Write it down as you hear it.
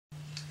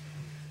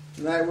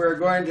Tonight we're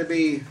going to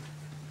be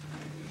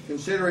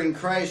considering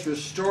Christ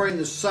restoring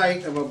the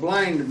sight of a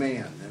blind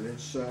man. And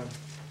it's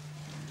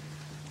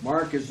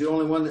Mark is the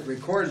only one that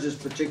records this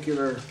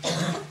particular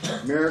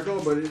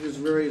miracle, but it is a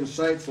very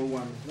insightful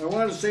one. I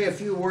want to say a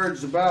few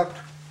words about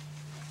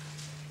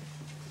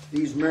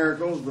these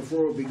miracles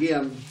before we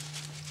begin.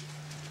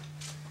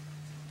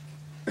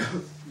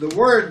 The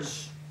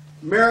words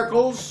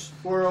miracles,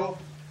 plural,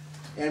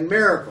 and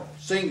miracle,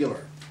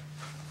 singular,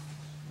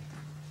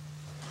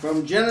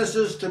 from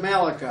Genesis to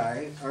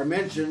Malachi are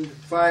mentioned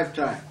 5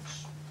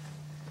 times.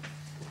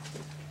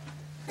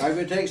 I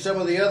could take some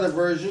of the other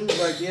versions,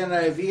 like the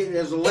NIV, it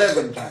has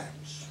 11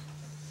 times.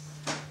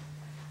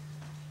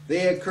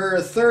 They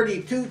occur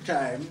 32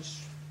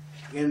 times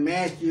in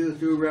Matthew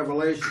through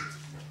Revelation.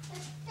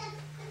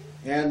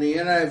 And the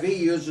NIV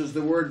uses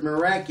the word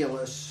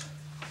miraculous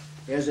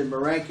as in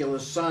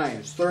miraculous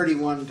signs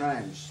 31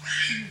 times.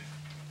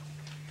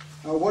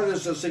 What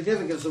is the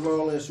significance of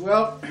all this?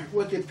 Well,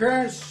 with the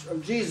appearance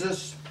of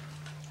Jesus,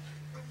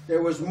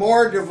 there was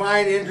more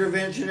divine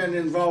intervention and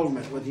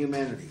involvement with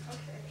humanity.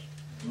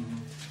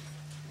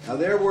 Now,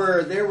 there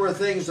were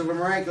things of a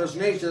miraculous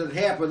nature that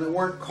happened that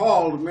weren't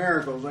called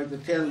miracles, like the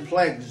 10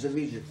 plagues of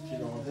Egypt,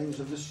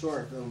 things of this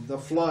sort, the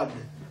flood.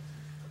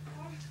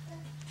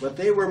 But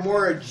they were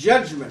more a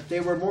judgment. They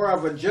were more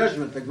of a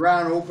judgment, the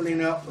ground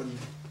opening up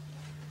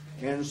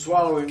and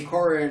swallowing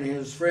Korah and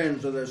his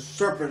friends, or the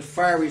serpents,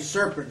 fiery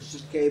serpents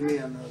that came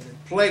in, or the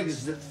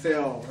plagues that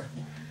fell.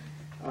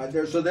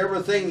 So there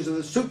were things of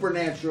the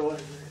supernatural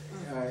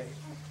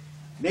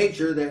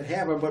nature that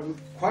happened, but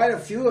quite a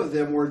few of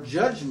them were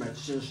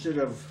judgments instead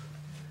of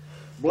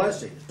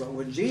blessings. But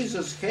when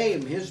Jesus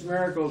came, his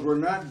miracles were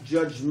not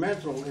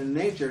judgmental in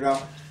nature.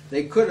 Now,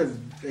 they could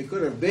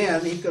have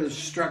been. He could have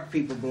struck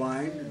people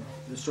blind, and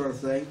this sort of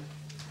thing.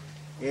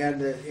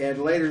 And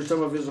later,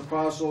 some of his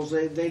apostles,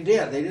 they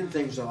did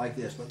things like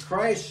this. But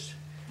Christ,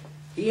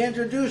 he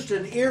introduced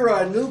an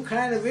era, a new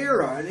kind of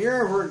era, an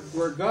era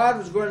where God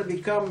was going to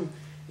become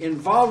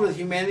involved with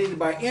humanity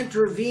by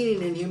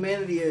intervening in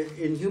humanity,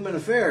 in human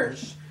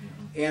affairs,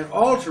 and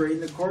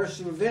altering the course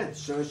of events.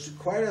 So it's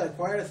quite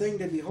a thing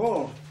to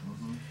behold.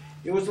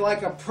 It was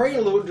like a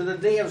prelude to the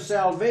day of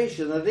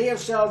salvation. The day of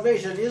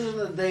salvation isn't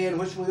a day in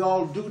which we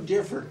all do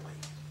differently.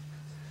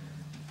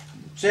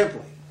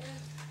 Simply.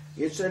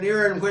 It's an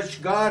era in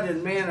which God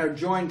and man are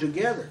joined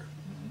together.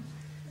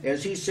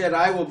 As he said,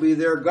 I will be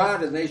their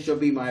God and they shall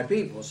be my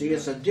people. See,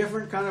 it's a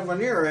different kind of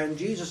an era, and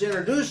Jesus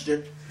introduced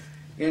it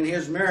in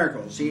his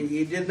miracles.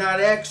 He did not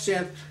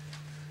accent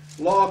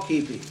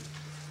law-keeping.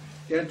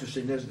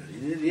 Interesting, isn't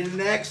it? He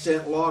didn't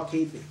accent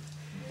law-keeping.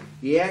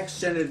 He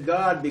accented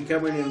God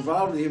becoming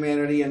involved in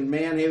humanity and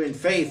man having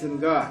faith in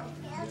God.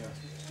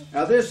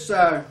 Now this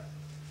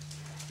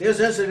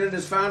incident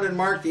is found in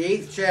Mark the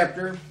 8th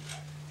chapter,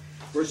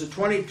 verses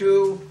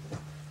 22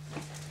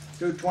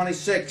 through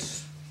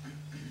 26.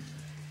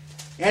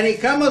 And he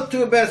cometh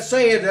to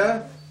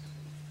Bethsaida,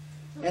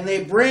 and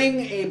they bring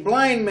a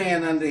blind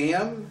man unto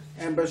him,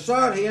 and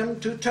besought him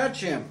to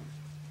touch him.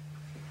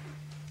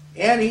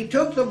 And he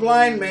took the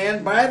blind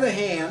man by the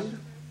hand,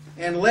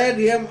 and led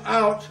him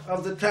out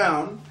of the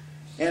town.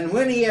 And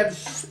when he had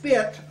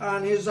spit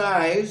on his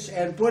eyes,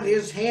 and put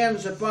his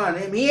hands upon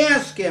him, he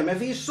asked him if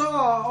he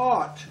saw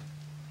aught.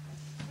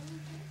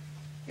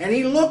 And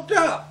he looked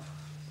up,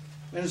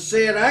 and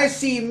said, I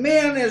see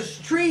men as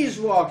trees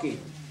walking.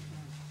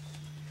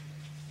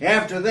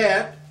 After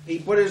that, he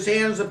put his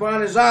hands upon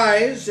his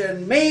eyes,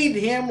 and made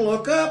him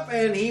look up,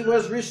 and he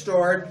was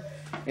restored,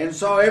 and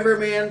saw every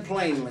man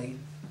plainly.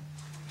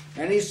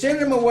 And he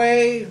sent him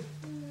away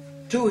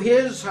to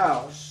his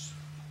house,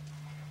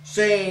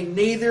 saying,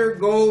 neither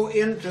go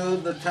into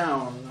the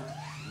town,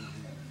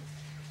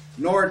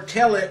 nor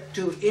tell it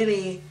to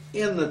any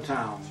in the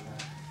town.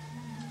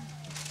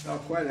 Oh,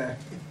 quite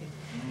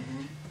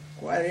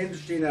an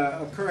interesting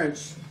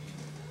occurrence.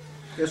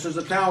 This was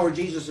a town where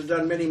Jesus had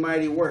done many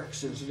mighty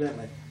works,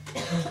 incidentally.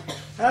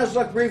 Let's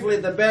look briefly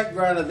at the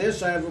background of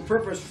this. I have a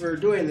purpose for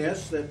doing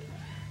this,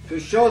 to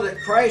show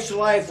that Christ's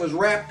life was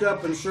wrapped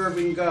up in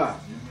serving God.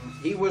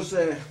 He was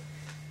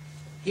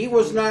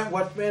not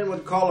what men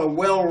would call a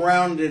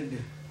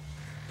well-rounded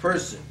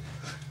person.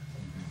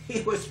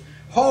 He was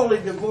wholly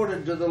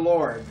devoted to the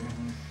Lord.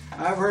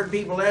 I've heard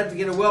people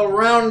advocate a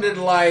well-rounded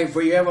life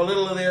where you have a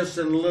little of this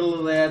and a little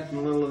of that and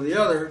a little of the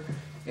other,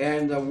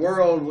 and the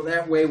world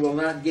that way will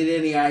not get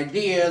any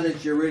idea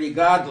that you're really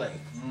godly.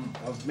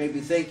 Or maybe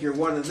think you're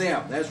one of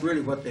them. That's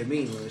really what they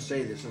mean when they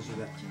say this,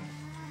 isn't it?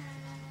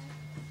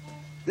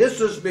 This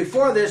was,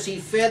 before this, he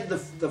fed the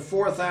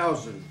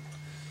 4,000.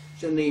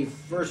 It's in the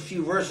first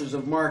few verses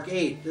of Mark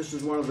 8. This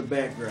is one of the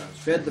backgrounds.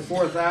 Fed the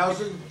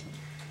 4,000.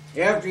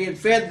 After he had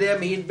fed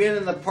them, he had been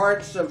in the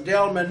parts of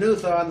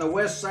Dalmanutha on the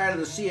west side of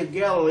the Sea of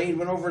Galilee. He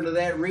went over to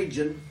that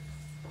region.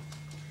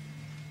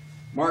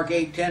 Mark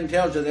 8:10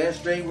 tells you that.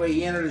 Straightway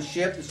he entered a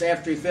ship. This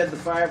after he fed the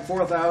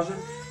 4,000.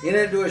 He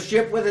entered into a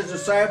ship with his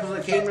disciples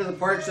and came to the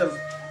parts of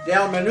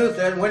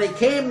Dalmanutha. And when he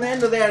came then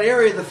to that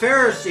area, the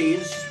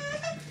Pharisees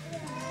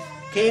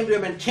came to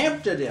him and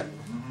tempted him.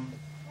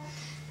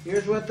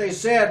 Here's what they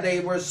said. They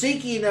were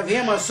seeking of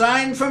him a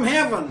sign from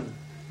heaven.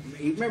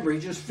 Remember, he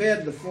just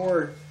fed the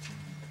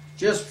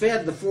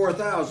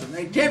 4,000.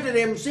 They tempted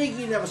him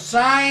seeking of a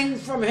sign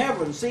from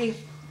heaven. See,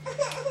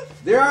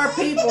 there are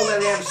people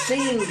that have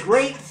seen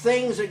great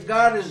things that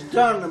God has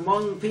done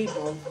among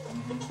people,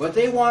 but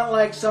they want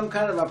like some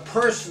kind of a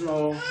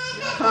personal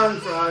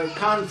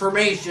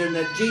confirmation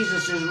that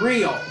Jesus is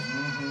real.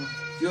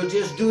 If you'll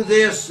just do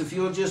this, if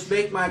you'll just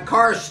make my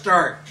car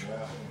start.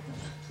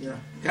 Yeah,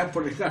 that's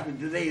what it got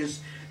today is.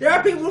 There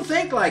are people who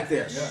think like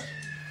this. Yeah.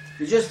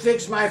 You just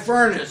fix my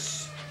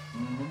furnace,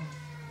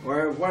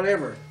 or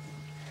whatever.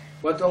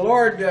 But the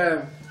Lord,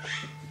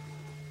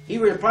 he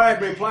replied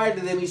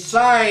to them. He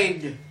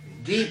sighed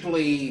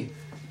deeply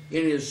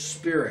in his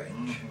spirit.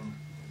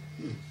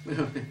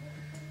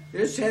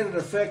 This had an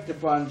effect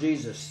upon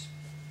Jesus.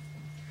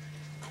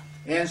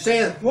 And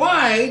saith,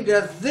 why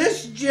doth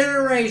this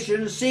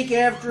generation seek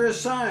after a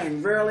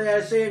sign? Verily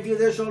I say unto you,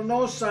 there shall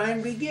no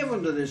sign be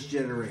given to this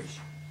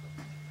generation.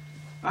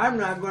 I'm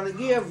not going to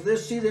give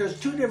this. See, there's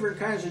two different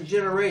kinds of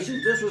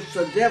generations. This was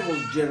the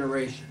devil's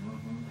generation.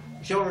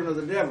 Children of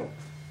the devil.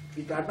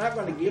 I'm not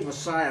going to give a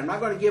sign. I'm not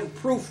going to give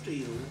proof to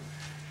you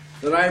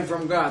that I'm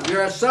from God.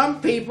 There are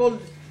some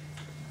people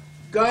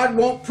God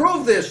won't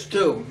prove this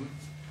to.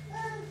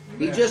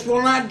 He just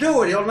will not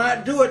do it. He'll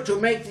not do it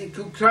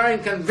to try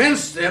and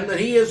convince them that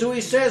he is who he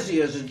says he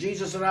is. And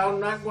Jesus said, I'm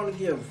not going to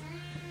give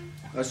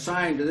a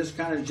sign to this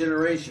kind of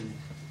generation.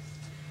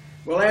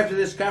 Well, after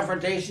this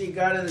confrontation, he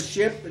got in the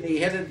ship and he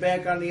headed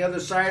back on the other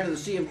side of the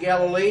Sea of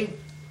Galilee.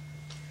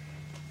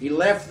 He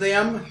left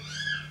them.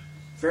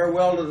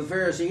 Farewell to the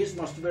Pharisees.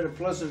 Must have been a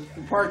pleasant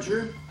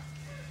departure.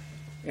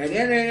 And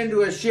entering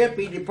into a ship,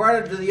 he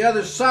departed to the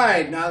other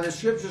side. Now, the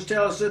scriptures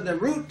tell us in the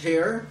root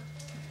here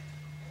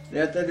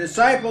that the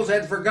disciples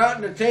had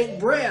forgotten to take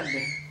bread.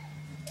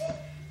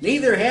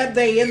 Neither had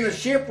they in the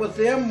ship with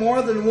them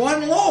more than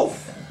one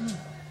loaf.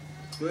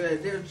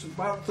 There's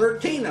about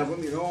 13 of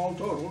them, all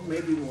total,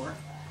 maybe more.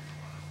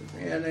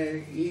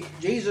 And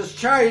Jesus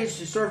charged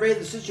to survey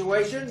the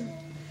situation,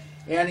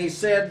 and he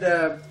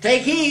said,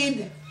 take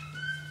heed,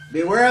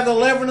 beware of the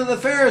leaven of the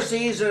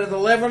Pharisees and of the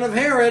leaven of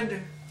Herod.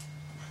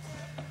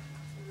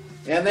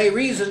 And they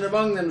reasoned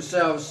among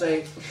themselves,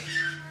 saying,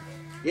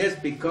 it's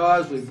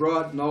because we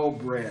brought no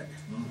bread.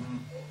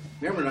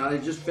 Remember now, they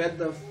just fed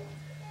the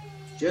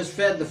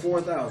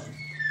 4,000.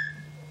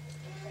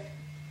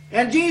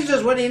 And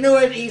Jesus, when he knew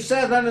it, he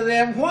said unto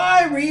them,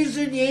 why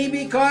reason ye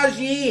because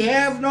ye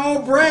have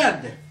no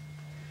bread?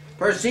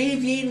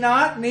 Perceive ye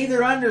not,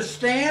 neither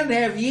understand?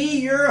 Have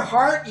ye your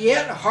heart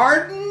yet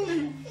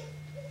hardened?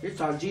 Here's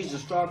how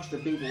Jesus talks to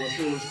people with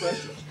foolish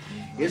questions.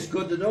 It's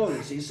good to know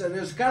this. He said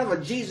there's kind of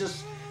a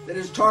Jesus that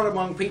is taught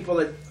among people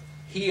that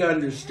he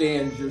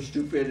understands your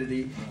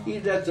stupidity. He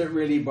doesn't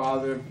really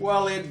bother him.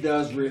 Well, it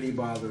does really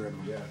bother him.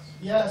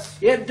 Yes.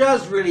 It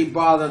does really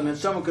bother him that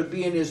someone could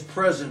be in his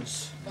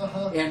presence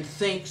and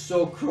think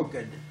so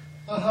crooked.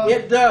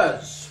 It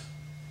does.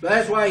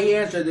 That's why he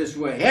answered this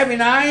way.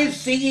 Having eyes,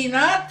 see ye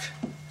not?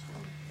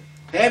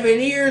 Having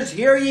ears,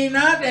 hear ye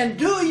not? And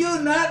do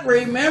you not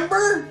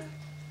remember?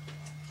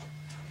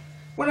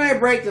 When I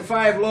break the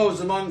 5 loaves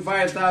among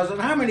 5,000,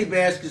 how many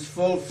baskets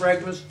full of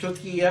fragments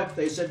took ye up?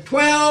 They said,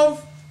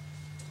 12.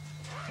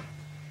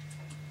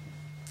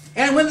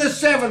 And when the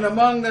seven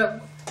among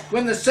the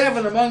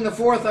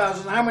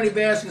 4,000, how many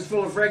baskets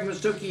full of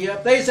fragments took ye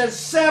up? They said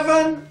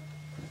 7.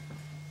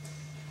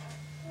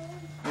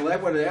 Well,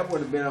 that would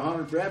have been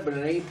 100. That would have been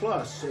an A+.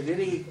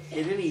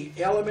 In any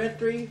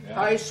elementary,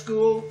 high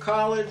school,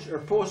 college, or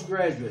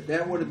postgraduate,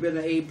 that would have been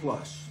an A+.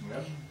 Yep.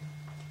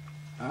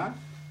 Huh?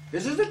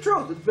 This is the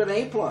truth. It's been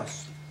A+.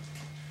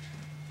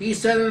 He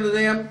said unto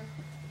them,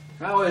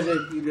 how is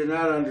it you do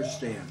not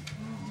understand?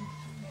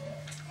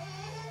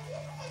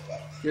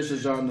 This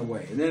is on the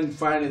way. And then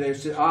finally they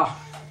said,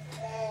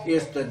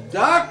 it's the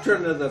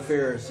doctrine of the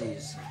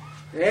Pharisees.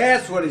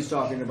 That's what he's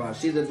talking about.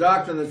 See, the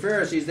doctrine of the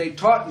Pharisees, they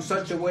taught in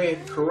such a way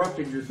it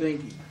corrupted your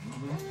thinking.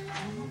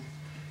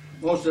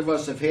 Most of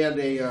us have had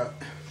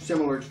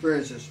similar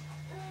experiences.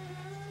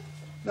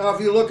 Now, if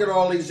you look at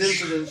all these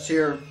incidents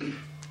here,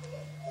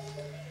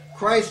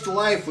 Christ's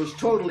life was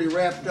totally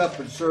wrapped up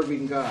in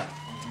serving God.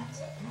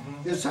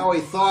 This is how he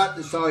thought,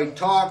 this is how he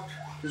talked,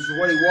 this is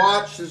what he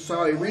watched, this is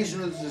how he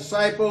reasoned with his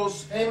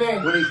disciples.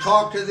 Amen. When he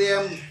talked to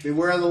them,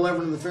 beware of the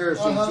leaven of the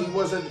Pharisees. He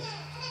wasn't,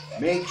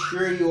 make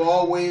sure you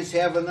always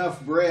have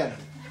enough bread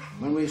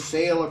when we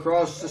sail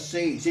across the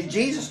sea. See,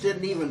 Jesus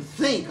didn't even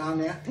think on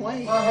that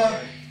plane.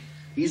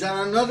 He's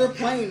on another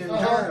plane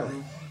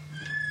entirely.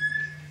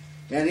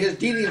 And his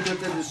dealings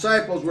with the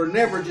disciples were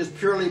never just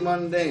purely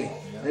mundane.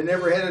 They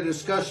never had a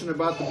discussion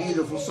about the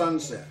beautiful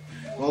sunset.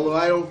 Although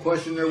I don't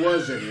question there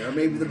was any. Or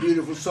maybe the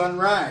beautiful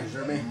sunrise.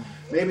 Or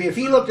maybe if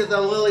he looked at the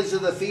lilies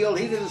of the field,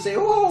 he didn't say,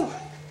 oh,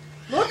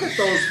 look at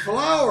those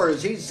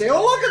flowers. He'd say,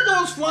 oh, look at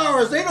those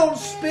flowers. They don't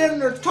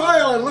spin or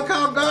toil. And look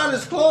how God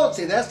is clothed.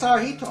 See, that's how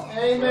he talked.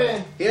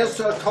 Amen. His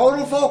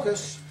total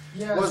focus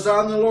was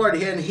on the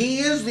Lord. And he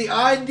is the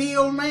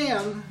ideal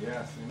man.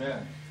 Yes,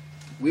 amen.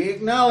 We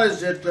acknowledge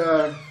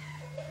that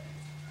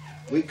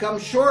We come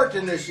short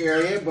in this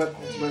area, but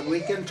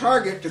we can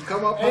target to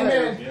come up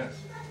higher. Yes.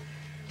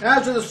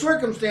 As to the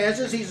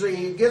circumstances,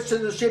 he gets to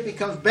the ship, he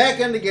comes back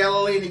into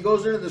Galilee, and he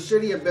goes into the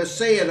city of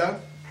Bethsaida.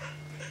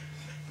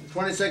 The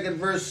 22nd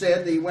verse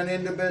said that he went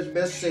into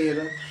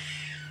Bethsaida.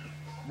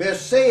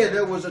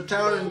 Bethsaida was a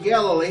town in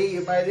Galilee.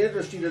 It might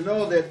interest you to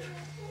know that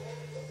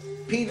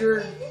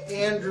Peter,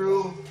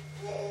 Andrew,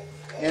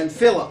 and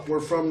Philip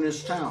were from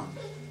this town.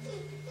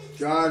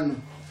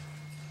 John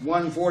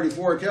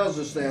 1:44 tells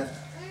us that.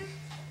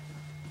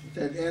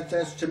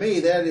 That's to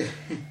me, that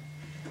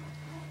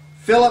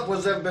Philip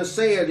was of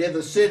Bethsaida,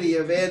 the city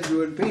of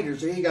Andrew and Peter.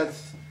 So he got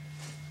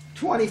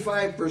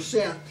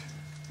 25%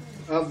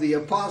 of the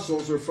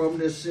apostles are from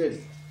this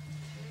city.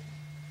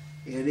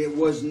 And it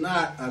was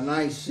not a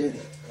nice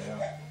city.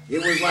 Yeah.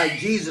 It was like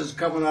Jesus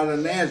coming out of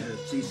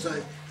Nazareth. See,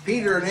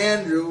 Peter and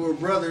Andrew were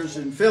brothers,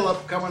 and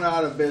Philip coming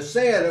out of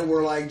Bethsaida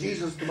were like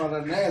Jesus coming out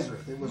of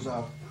Nazareth.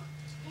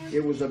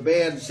 It was a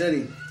bad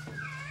city.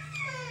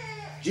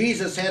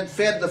 Jesus had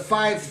fed the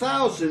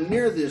 5,000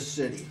 near this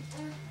city.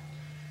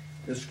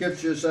 The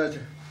scriptures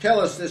tell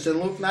us this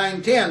in Luke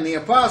 9:10. The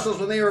apostles,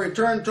 when they were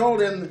returned,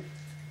 told him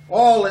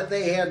all that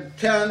they had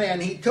done,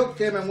 and he took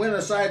them and went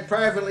aside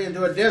privately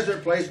into a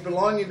desert place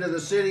belonging to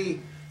the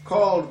city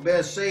called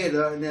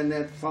Bethsaida. And then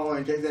that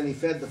following day, then he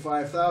fed the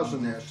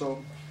 5,000 there.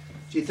 So,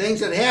 see, things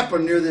that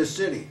happened near this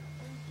city.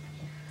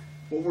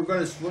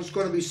 What's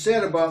going to be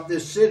said about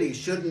this city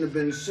shouldn't have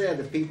been said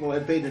if people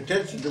had paid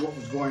attention to what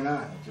was going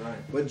on. That's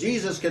right. But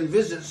Jesus can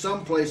visit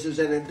some places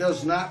and it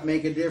does not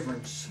make a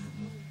difference.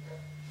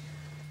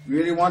 You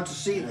really want to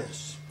see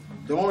this.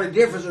 The only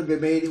difference would be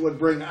made, it would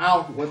bring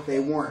out what they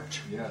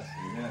weren't. Yes,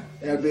 amen.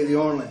 That would be the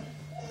only.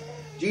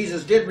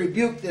 Jesus did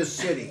rebuke this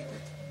city,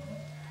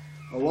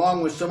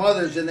 along with some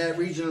others in that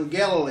region of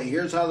Galilee.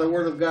 Here's how the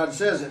Word of God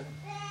says it.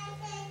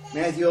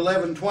 Matthew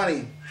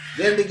 11:20.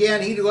 Then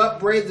began he to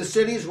upbraid the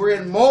cities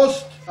wherein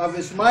most of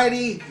his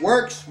mighty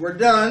works were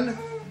done,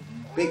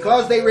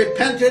 because they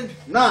repented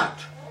not.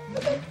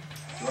 Right.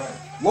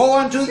 Woe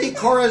unto thee,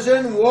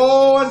 Chorazin!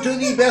 Woe unto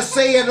thee,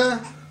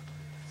 Bethsaida!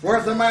 For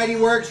if the mighty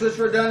works which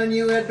were done in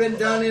you had been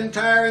done in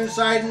Tyre and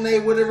Sidon,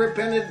 they would have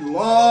repented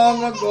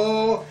long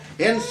ago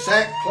in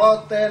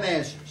sackcloth and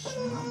ashes.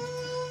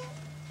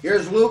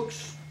 Here's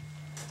Luke's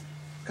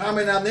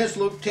comment on this,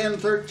 Luke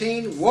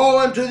 10:13. Woe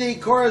unto thee,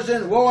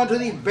 Chorazin! Woe unto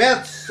thee,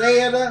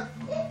 Bethsaida!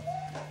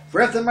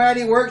 For if the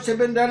mighty works had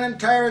been done in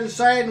Tyre and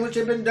Sidon, which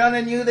had been done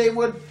in you, they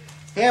would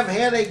have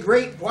had a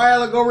great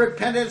while ago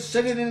repented,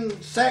 sitting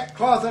in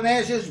sackcloth and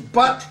ashes.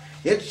 But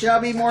it shall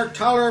be more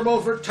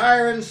tolerable for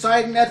Tyre and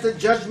Sidon at the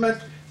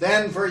judgment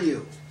than for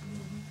you.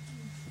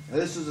 Now,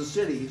 this is the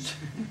city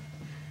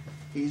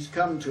he's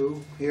come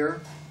to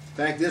here. In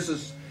fact, this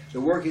is the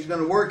work he's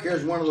going to work here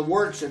is one of the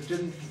works that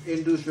didn't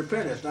induce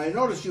repentance. Now, you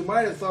notice you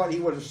might have thought he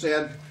would have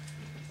said,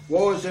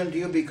 woe is unto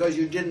you because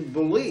you didn't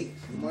believe.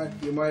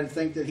 You might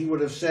think that he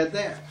would have said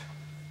that.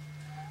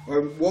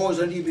 Or woe is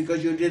unto you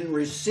because you didn't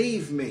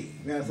receive me.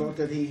 I thought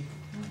that he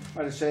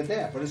might have said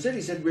that. But instead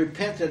he said,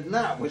 repented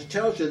not, which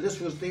tells you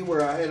they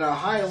were at a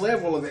high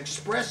level of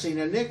expressing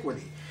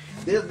iniquity.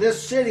 This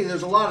city,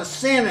 there's a lot of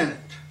sin in it.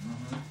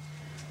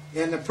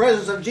 And the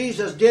presence of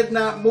Jesus did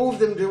not move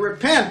them to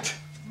repent.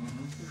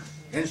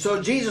 And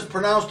so Jesus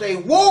pronounced a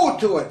woe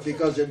to it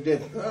because it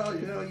didn't.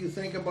 Well, you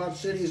think about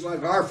cities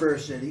like our fair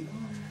city.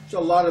 There's a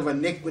lot of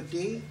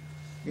iniquity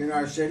in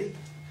our city.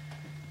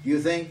 Do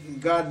you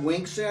think God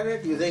winks at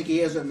it? Do you think he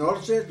hasn't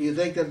noticed it? Do you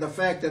think that the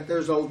fact that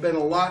there's been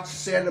a lot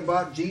said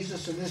about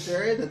Jesus in this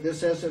area, that this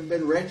hasn't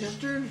been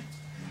registered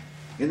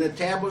in the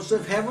tablets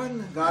of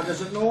heaven? God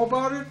doesn't know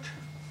about it?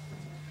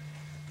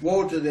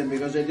 Woe to them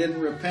because they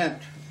didn't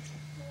repent.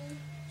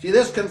 See,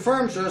 this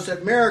confirms to us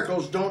that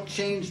miracles don't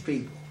change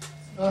people.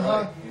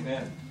 Right.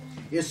 Amen.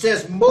 It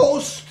says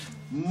most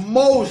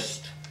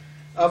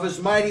of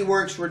his mighty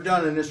works were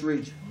done in this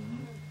region.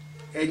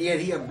 And yet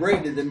he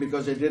upbraided them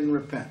because they didn't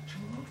repent.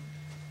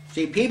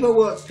 See,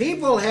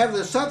 people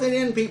have something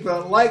in people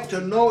that like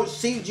to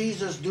see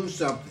Jesus do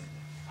something.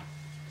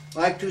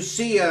 Like to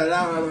see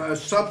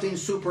something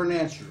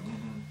supernatural.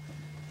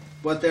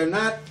 But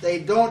they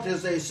don't,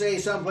 as they say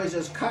some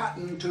places,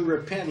 cotton to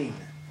repenting.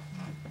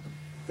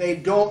 They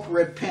don't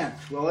repent.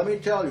 Well, let me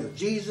tell you,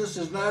 Jesus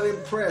is not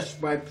impressed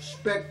by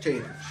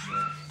spectators.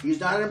 He's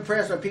not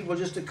impressed by people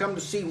just to come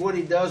to see what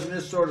he does and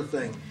this sort of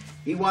thing.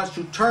 He wants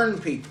to turn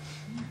people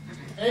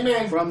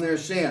from their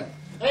sin.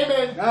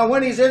 Amen. Now,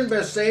 when he's in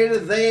Bethsaida,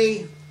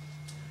 they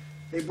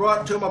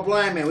brought to him a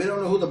blind man. We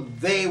don't know who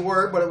they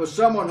were, but it was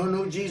someone who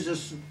knew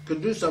Jesus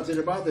could do something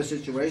about the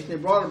situation. They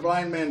brought a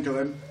blind man to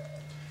him,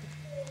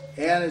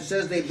 and it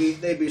says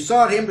they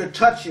besought him to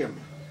touch him.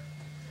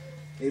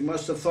 They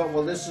must have thought,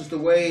 well, this is the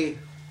way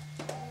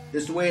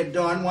it's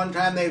done. One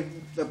time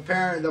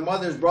the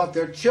mothers brought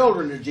their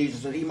children to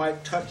Jesus that he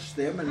might touch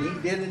them, and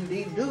he did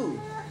indeed do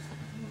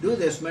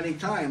this many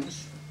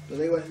times. So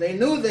they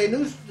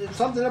knew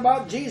something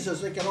about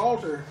Jesus that could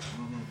alter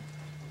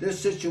this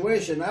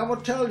situation. I will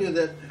tell you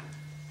that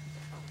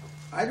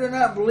I do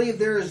not believe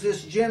there is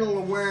this general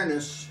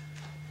awareness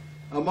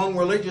among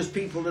religious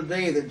people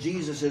today that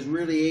Jesus is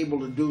really able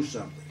to do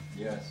something.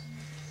 Yes.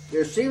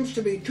 There seems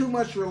to be too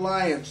much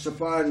reliance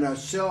upon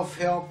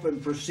self-help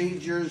and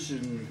procedures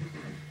and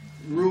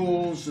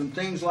rules and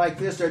things like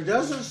this. There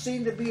doesn't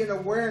seem to be an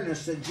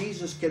awareness that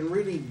Jesus can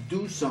really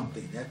do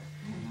something,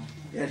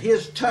 that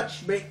his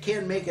touch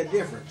can make a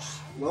difference.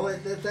 Well,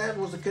 that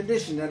was a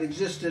condition that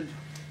existed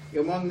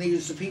among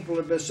these people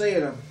of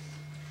Bethsaida.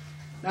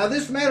 Now,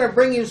 this matter of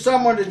bringing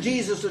someone to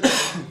Jesus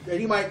that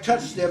he might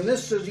touch them,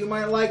 this is, you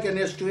might liken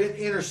this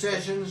to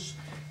intercessions,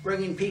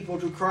 bringing people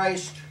to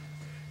Christ.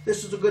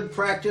 This is a good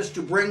practice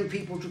to bring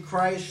people to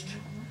Christ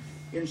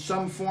in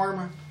some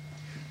form.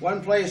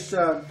 One place,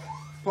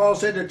 Paul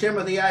said to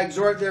Timothy, I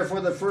exhort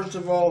therefore that first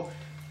of all,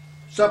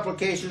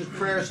 supplications,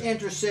 prayers,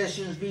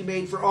 intercessions be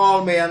made for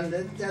all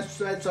men.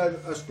 That's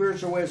a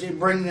spiritual way of saying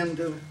bring them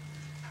to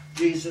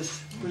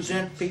Jesus,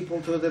 present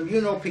people to them. You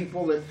know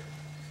people that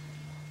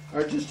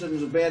are just in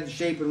as bad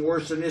shape and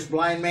worse than this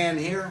blind man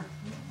here.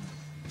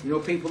 You know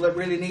people that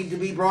really need to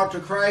be brought to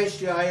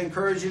Christ. Yeah, I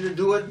encourage you to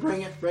do it.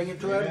 Bring it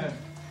to him.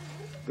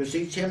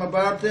 Beseech him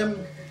about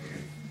them.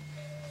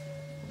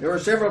 There were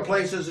several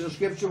places in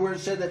Scripture where it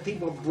said that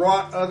people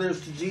brought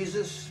others to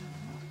Jesus.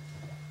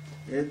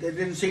 They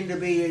didn't seem to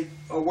be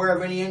aware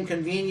of any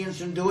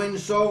inconvenience in doing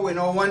so. We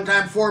know one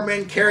time 4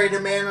 men carried a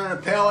man on a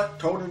pallet,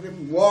 toted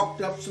him,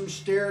 walked up some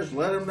stairs,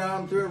 let him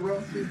down through a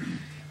roof.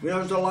 We know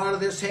there's a lot of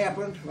this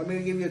happened. Let me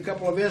give you a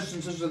couple of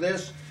instances of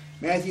this.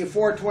 Matthew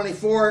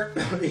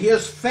 4:24,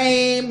 his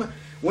fame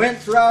went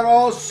throughout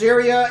all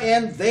Syria,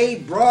 and they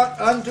brought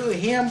unto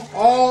him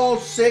all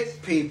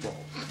sick people.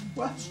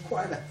 Well, it's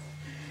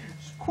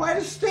quite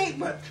a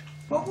statement.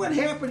 What would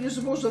happen, you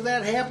suppose, if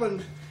that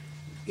happened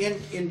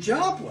in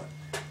Joplin?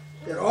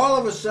 That all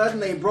of a sudden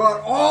they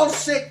brought all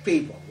sick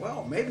people.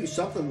 Well, maybe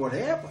something would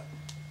happen.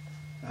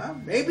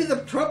 Maybe the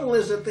trouble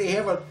is that they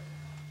haven't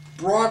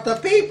brought the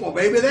people.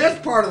 Maybe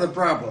that's part of the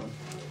problem.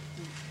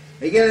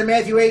 Again in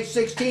Matthew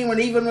 8:16, when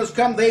even was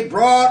come, they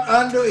brought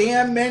unto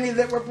him many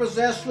that were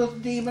possessed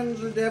with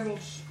demons or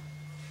devils.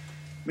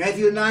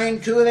 Matthew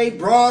 9:2, they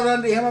brought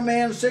unto him a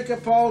man sick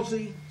of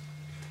palsy.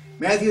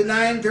 Matthew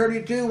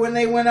 9:32, when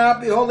they went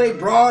out, behold, they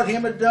brought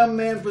him a dumb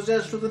man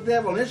possessed with the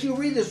devil. And as you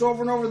read this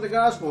over and over in the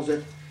Gospels,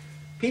 that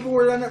people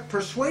were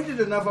persuaded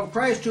enough of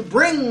Christ to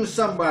bring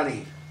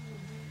somebody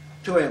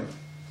to him.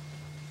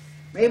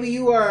 Maybe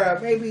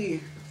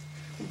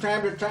from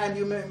time to time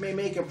you may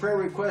make a prayer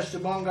request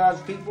among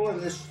God's people,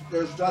 and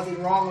there's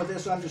nothing wrong with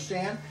this,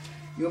 understand.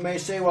 You may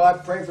say, well, I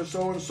pray for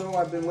so-and-so,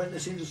 I've been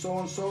witnessing to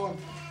so-and-so,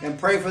 and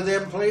pray for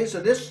them, please. So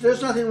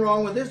there's nothing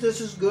wrong with this.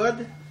 This is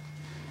good.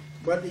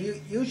 But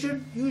you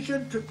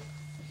should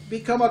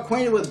become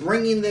acquainted with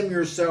bringing them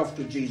yourself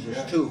to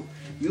Jesus too.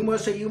 You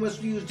must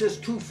use this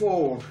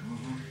twofold.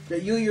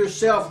 That you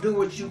yourself do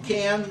what you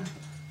can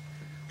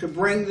to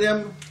bring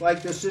them,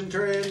 like the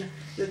centurion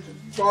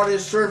that brought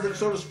his servant,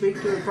 so to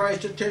speak, to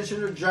Christ's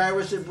attention, or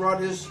Jairus that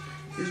brought his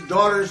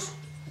daughters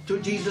to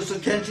Jesus'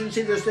 attention.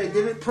 See this, they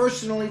did it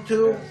personally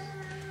too.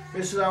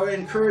 This is, I would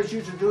encourage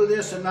you to do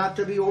this and not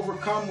to be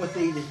overcome with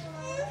the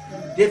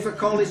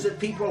difficulties that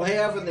people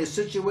have and the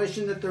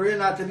situation that they're in,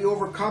 not to be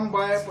overcome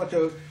by it, but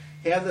to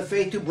have the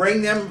faith to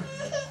bring them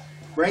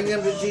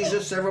to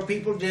Jesus. Several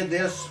people did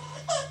this.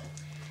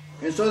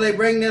 And so they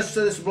bring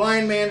this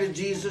blind man to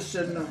Jesus,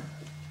 and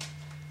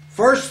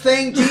first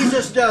thing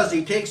Jesus does,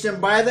 he takes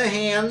him by the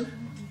hand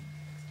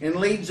and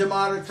leads him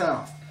out of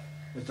town.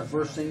 That's the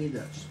first thing he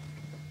does.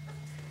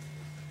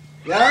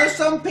 There are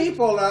some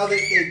people now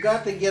that they've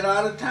got to get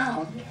out of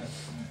town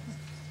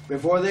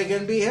before they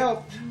can be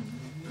helped.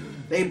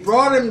 They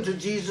brought him to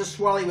Jesus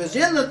while he was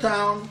in the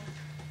town,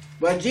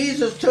 but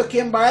Jesus took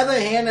him by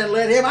the hand and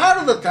led him out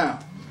of the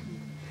town.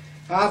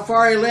 How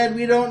far he led,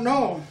 we don't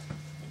know.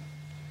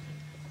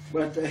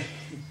 But,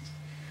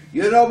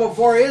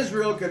 before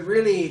Israel could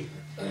really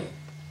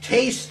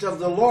taste of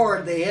the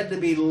Lord, they had to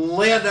be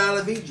led out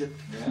of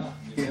Egypt.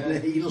 Yeah,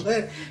 he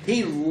led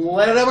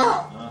them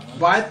out.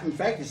 In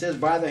fact, it says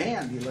by the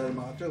hand he led them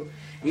out too.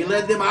 He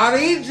led them out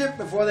of Egypt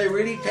before they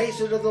really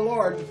tasted of the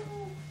Lord.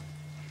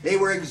 They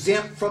were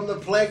exempt from the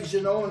plagues,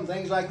 and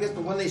things like this.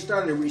 But when they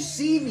started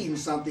receiving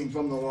something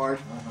from the Lord,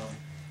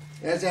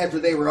 that's after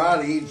they were out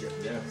of Egypt.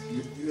 Yes.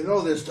 You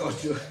know this,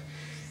 don't you?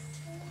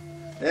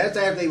 That's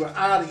after they were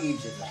out of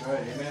Egypt. That's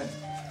right, amen.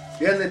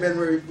 Then they've been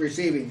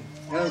receiving.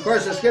 And of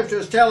course the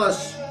Scriptures tell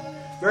us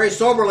very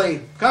soberly,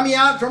 come ye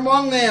out from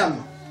among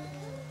them.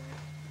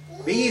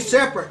 Be ye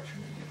separate,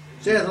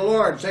 saith the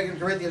Lord, 2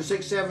 Corinthians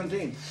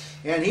 6:17.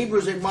 And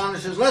Hebrews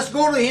admonishes, let's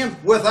go to him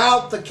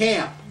without the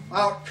camp.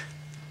 Out.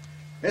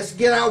 Let's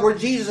get out where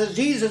Jesus is.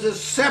 Jesus is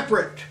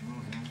separate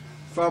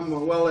from,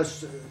 well,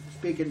 let's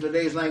speak in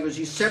today's language,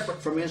 he's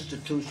separate from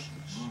institutions.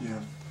 Yeah.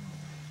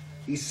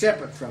 He's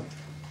separate from it.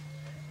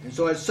 And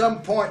so at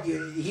some point,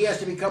 he has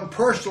to become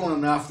personal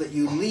enough that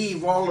you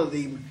leave all of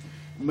the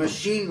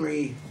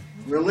machinery,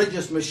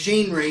 religious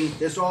machinery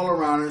that's all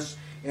around us,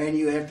 and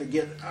you have to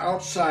get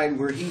outside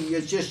where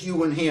it's just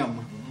you and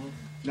him,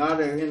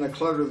 not in the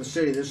clutter of the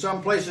city. There's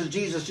some places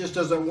Jesus just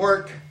doesn't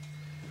work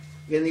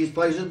in these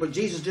places, but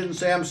Jesus didn't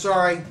say, I'm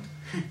sorry,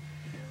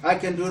 I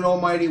can do no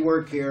mighty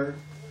work here.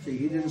 See,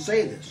 he didn't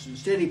say this.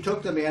 Instead, he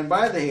took the man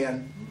by the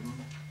hand,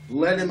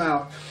 led him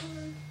out.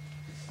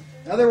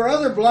 Now, there were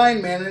other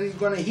blind men, and he's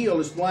going to heal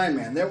this blind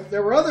man.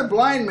 There were other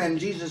blind men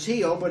Jesus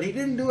healed, but he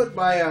didn't do it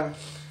by a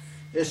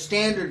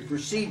standard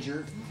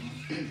procedure.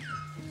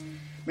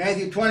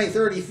 Matthew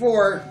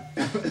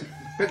 20:34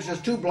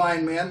 pictures two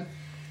blind men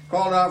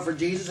called out for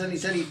Jesus, and he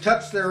said he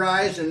touched their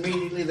eyes, and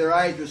immediately their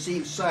eyes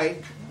received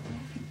sight.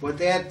 But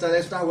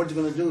that's not what he's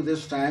going to do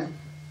this time.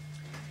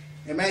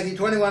 And Matthew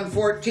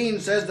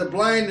 21:14 says the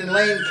blind and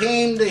lame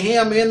came to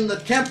him in the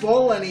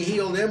temple, and he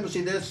healed them. But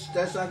see, that's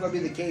not going to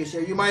be the case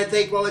here. You might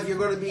think, well, if you're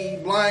going to be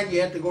blind, you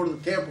have to go to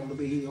the temple to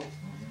be healed.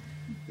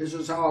 This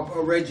is how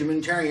a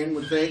regimentarian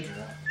would think.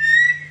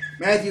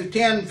 Matthew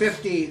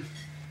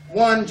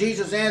 10:51,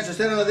 Jesus answered,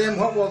 said unto them,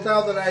 what wilt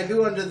thou that I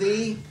do unto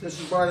thee? This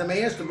is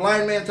Bartimaeus. The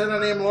blind man said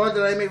unto him, Lord,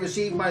 that I may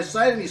receive my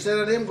sight. And he said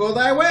unto him, go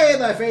thy way,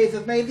 thy faith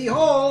hath made thee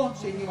whole.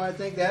 See, you might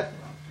think that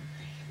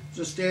is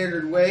a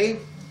standard way.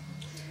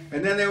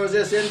 And then there was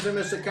this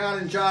infamous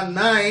account in John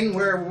 9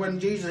 where when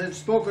Jesus had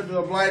spoken to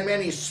a blind man,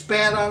 he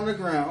spat on the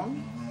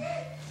ground,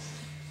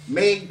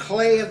 made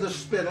clay of the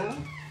spittle,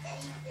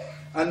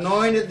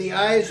 anointed the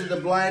eyes of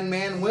the blind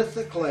man with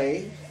the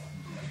clay,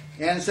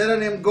 and said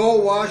unto him, go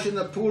wash in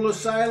the pool of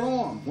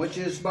Siloam, which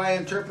is by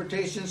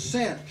interpretation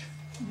sent.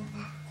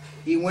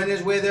 He went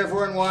his way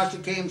therefore and washed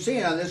and came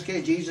seeing. In this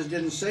case, Jesus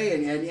didn't say,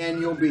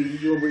 and you'll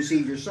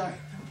receive your sight.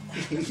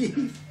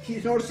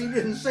 You notice he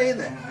didn't say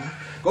that.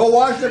 Go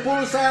wash the pool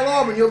of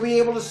Siloam and you'll be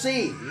able to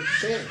see. He didn't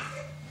say it.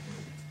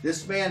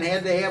 This man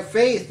had to have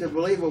faith to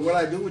believe, well, what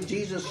I do what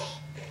Jesus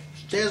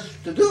says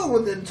to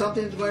do, then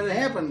something's going to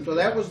happen. So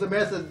that was the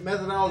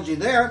methodology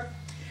there.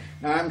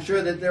 Now I'm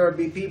sure that there would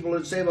be people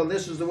that say, well,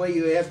 this is the way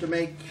you have to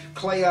make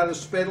clay out of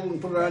spittle and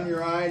put it on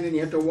your eye, and then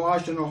you have to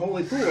wash in a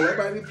holy pool. There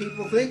might be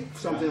people think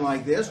something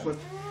like this, but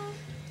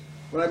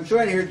what I'm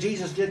showing here,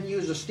 Jesus didn't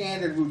use a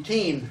standard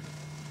routine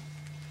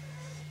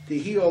to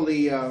heal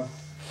the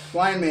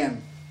blind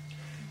man.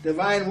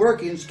 Divine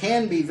workings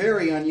can be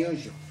very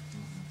unusual.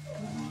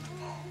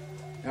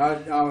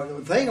 Now,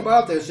 the thing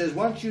about this is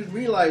once you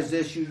realize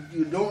this,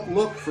 you don't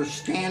look for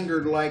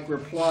standard-like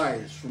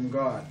replies from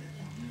God.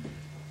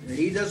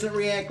 He doesn't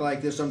react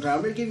like this sometimes.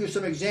 I'm going to give you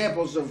some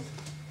examples of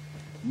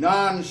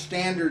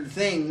non-standard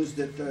things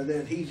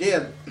that he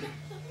did.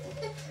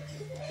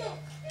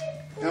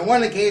 On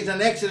one occasion,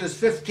 in Exodus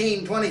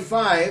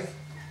 15:25,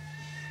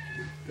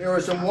 there were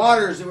some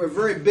waters that were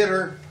very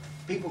bitter.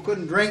 People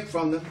couldn't drink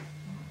from them.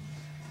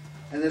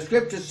 And the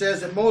scripture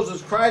says that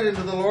Moses cried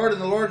unto the Lord,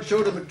 and the Lord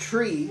showed him a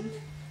tree,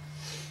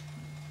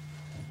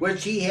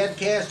 which he had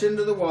cast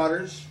into the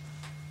waters,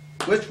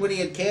 which when he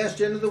had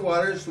cast into the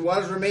waters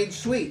were made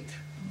sweet.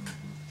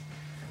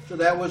 So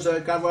that was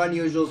a kind of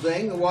unusual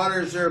thing. The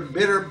waters are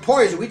bitter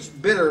poison.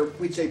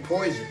 We'd say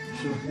poison.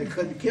 So they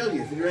couldn't kill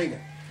you if you drink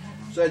it.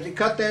 So they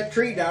cut that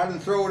tree down and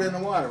throw it in the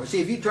water. Well,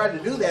 see, if you tried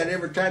to do that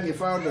every time you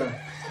found a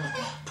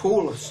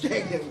pool of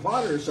stagnant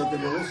water or something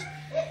else,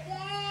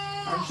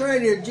 I'm sorry,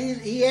 dear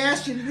Jesus, he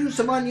asked you to do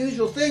some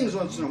unusual things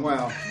once in a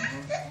while.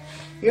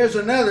 Here's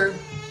another.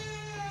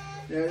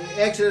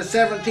 Exodus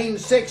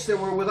 17:6, they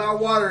were without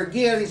water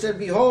again. He said,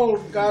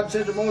 behold, God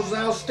said to Moses,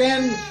 I'll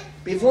stand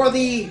before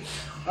thee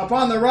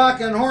upon the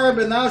rock in Horeb,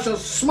 and thou shalt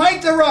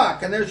smite the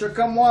rock, and there shall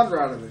come water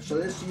out of it. So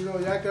this,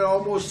 I could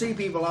almost see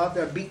people out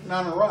there beating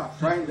on a rock,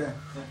 trying to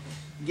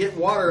get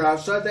water out.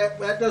 So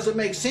that doesn't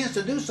make sense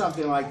to do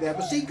something like that.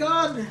 But see,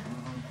 God,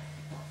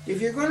 if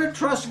you're going to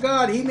trust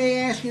God, He may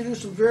ask you to do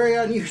some very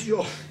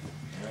unusual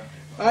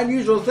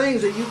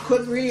things that you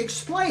couldn't really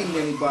explain to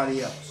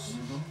anybody else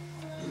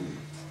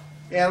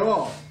at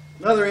all.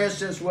 Another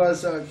instance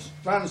was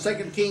found in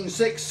 2 Kings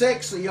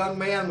 6:6. The young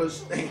man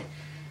was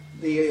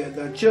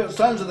the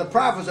sons of the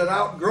prophets had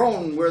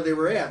outgrown where they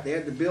were at. They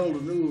had to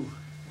build new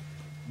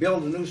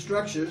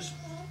structures.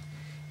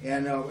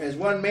 And as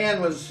one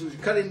man was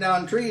cutting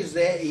down trees,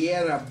 he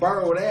had a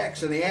borrowed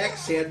axe, and the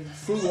axe head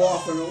flew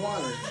off in the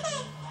water.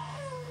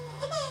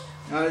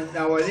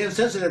 Now, an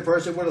insensitive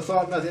person would have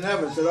thought nothing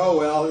of it, said, oh,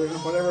 well,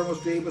 whatever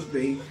must be, must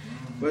be.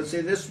 But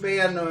see, this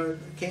man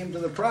came to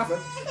the prophet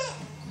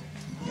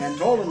and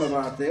told him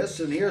about this,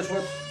 and here's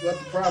what the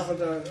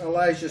prophet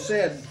Elisha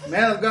said. The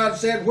man of God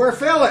said, where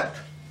fell it?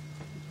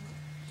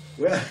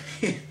 Well,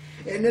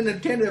 and then the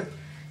attentive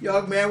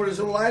young man would have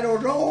said, well, I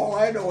don't know. All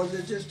I know is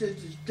it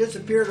just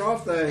disappeared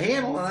off the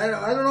handle, and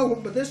I don't know,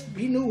 but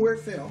he knew where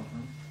it fell.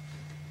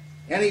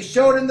 And he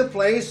showed him the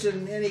place,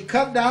 and he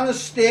cut down a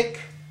stick,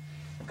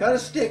 down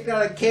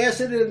and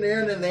cast it in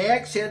there, and then the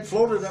axe head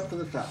floated up to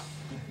the top.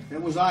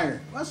 It was iron.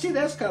 Well, see,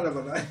 that's kind of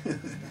a...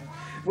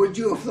 Would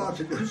you have thought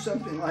to do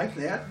something like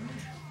that?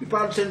 You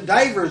probably send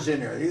divers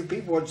in there. These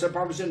people would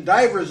probably send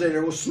divers in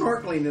there with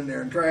snorkeling in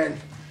there and try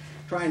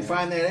and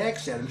find that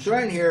axe head. I'm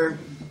showing here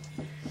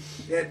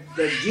that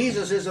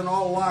Jesus isn't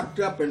all locked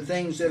up in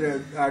things that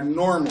are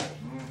normal.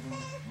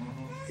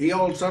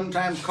 He'll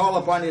sometimes call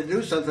upon you to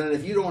do something, and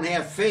if you don't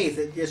have faith,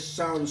 it just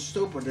sounds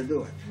stupid to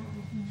do it.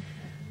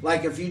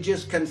 like if you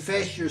just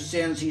confess your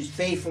sins, He's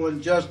faithful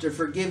and just to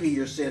forgive you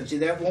your sins. See,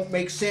 that won't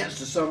make sense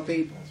to some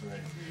people. That's right.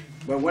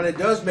 But when it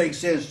does make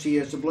sense to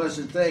you, it's a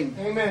blessed thing.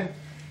 Amen.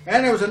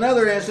 And there was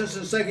another instance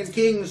in 2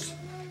 Kings,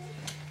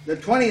 the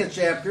 20th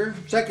chapter,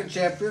 2nd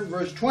chapter,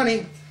 verse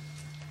 20,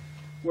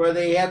 where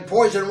they had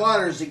poison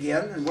waters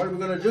again, and what are we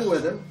going to do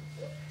with them?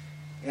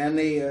 And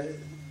they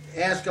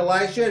asked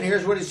Elisha, and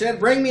here's what he said: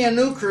 bring me a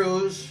new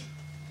cruse,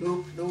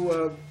 new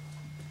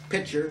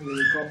pitcher, what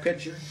we call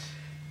pitcher.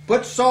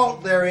 Put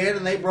salt therein,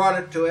 and they brought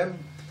it to him.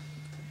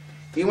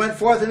 He went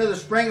forth into the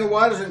spring of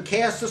waters and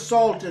cast the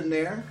salt in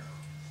there.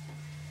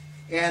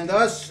 And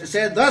thus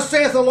said, thus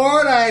saith the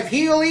Lord, I have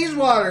healed these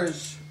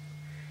waters.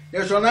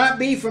 There shall not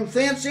be from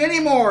thence any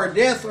more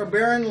death or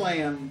barren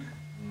land.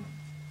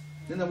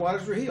 Then the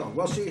waters were healed.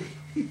 Well, see,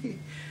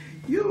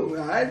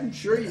 I'm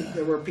sure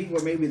there were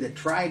people maybe that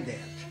tried that.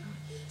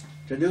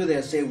 To do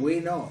that, say, we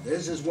know.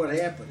 This is what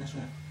happens.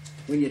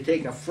 When you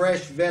take a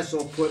fresh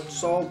vessel, put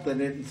salt in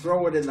it, and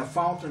throw it in the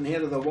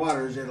fountainhead of the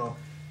waters,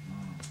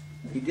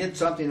 he did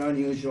something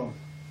unusual.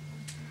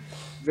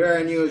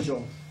 Very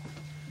unusual.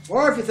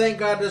 Or if you think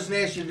God doesn't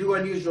ask you to do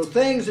unusual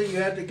things, then you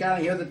have to kind of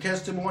hear the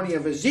testimony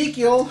of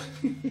Ezekiel.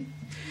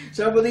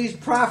 Some of these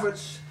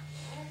prophets,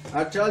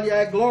 I tell you,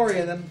 I glory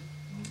in them.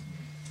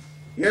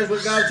 Here's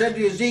what God said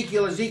to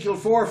Ezekiel, Ezekiel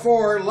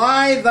 4:4,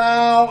 lie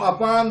thou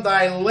upon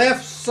thy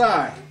left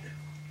side,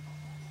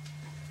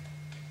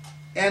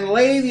 and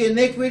lay the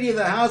iniquity of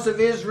the house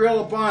of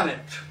Israel upon it,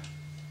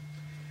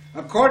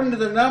 according to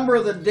the number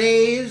of the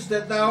days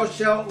that thou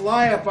shalt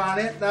lie upon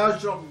it, thou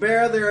shalt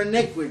bear their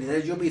iniquity.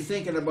 As you'll be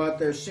thinking about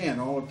their sin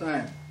all the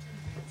time.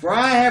 For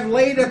I have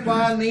laid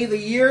upon thee the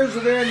years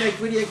of their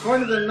iniquity,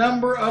 according to the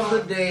number of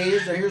the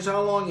days. Now here's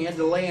how long he had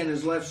to lay on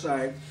his left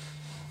side: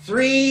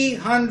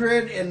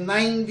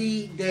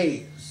 390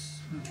 days.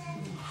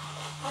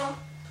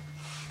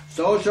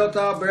 So shalt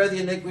thou bear the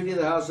iniquity of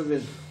the house of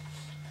Israel.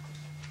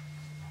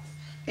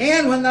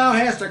 And when thou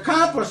hast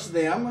accomplished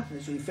them,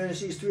 as we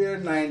finish these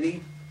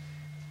 390,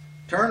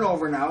 turn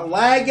over now,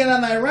 lie again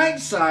on thy right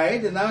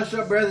side, and thou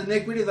shalt bear the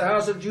iniquity of the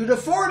house of Judah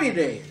 40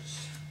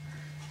 days.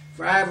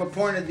 For I have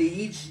appointed thee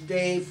each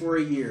day for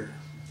a year.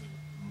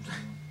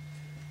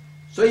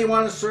 So you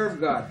want to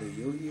serve God, do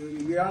you?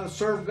 You want to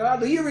serve God?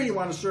 Do you really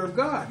want to serve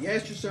God? You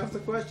ask yourself the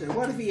question,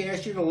 what if He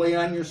asked you to lay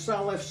on your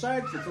left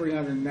side for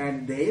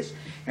 390 days,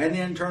 and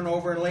then turn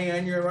over and lay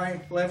on your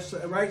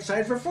right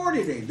side for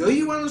 40 days? Do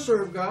you want to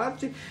serve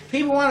God? See,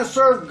 people want to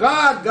serve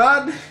God.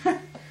 God,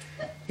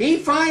 He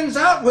finds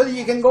out whether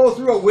you can go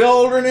through a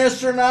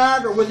wilderness or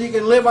not, or whether you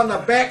can live on the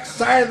back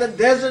side of the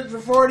desert for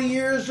 40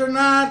 years or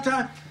not.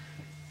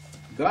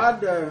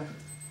 God,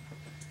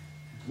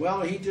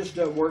 well, He just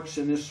works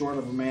in this sort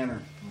of a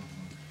manner.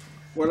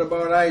 What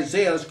about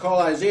Isaiah? Let's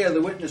call Isaiah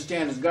the witness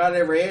stand. Has God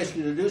ever asked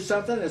you to do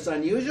something that's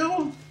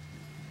unusual?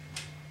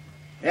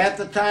 At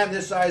the time,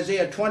 this is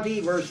Isaiah 20,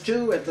 verse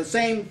 2, at the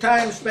same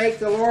time spake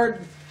the Lord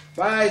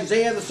by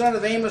Isaiah the son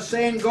of Amos,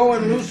 saying, go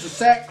and loose the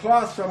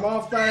sackcloth from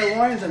off thy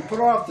loins, and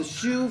put off the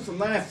shoe from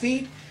thy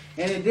feet.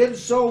 And he did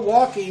so,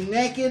 walking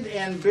naked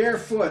and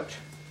barefoot.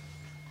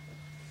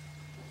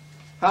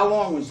 How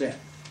long was that?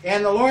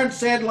 And the Lord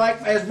said, like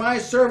as my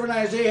servant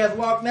Isaiah hath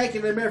walked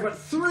naked and barefoot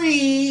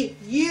 3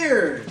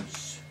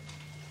 years,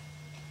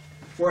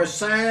 for a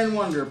sign and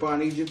wonder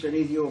upon Egypt and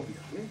Ethiopia.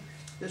 Okay?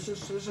 This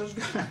is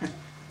God.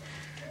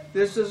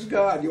 This is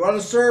God. You want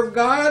to serve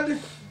God?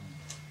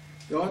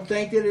 Don't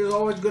think that He's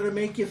always going to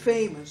make you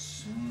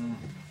famous.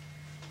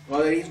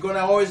 Or that He's going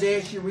to always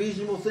ask you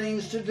reasonable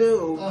things to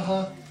do.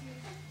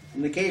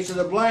 In the case of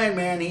the blind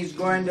man, He's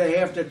going to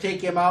have to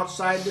take him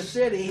outside the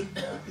city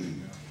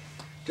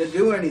to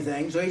do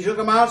anything. So He took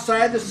him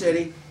outside the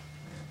city,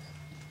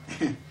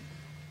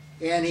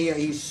 and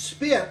he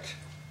spit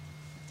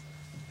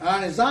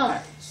on his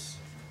eyes.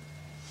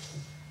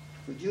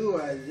 Would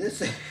you,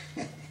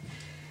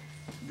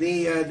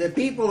 the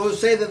people who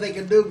say that they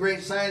can do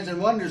great signs and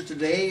wonders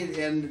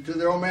today, and to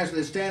their own master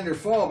they stand or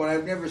fall, but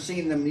I've never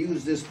seen them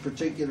use this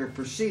particular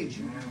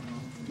procedure.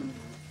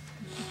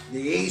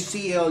 The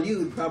ACLU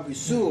would probably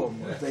sue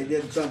them if they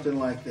did something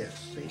like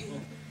this.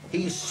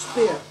 He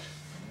spit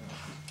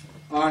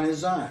on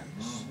his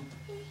eyes.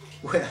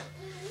 Well,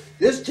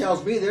 this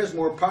tells me there's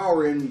more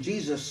power in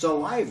Jesus'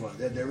 saliva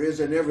than there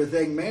is in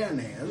everything man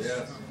has.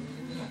 Yes.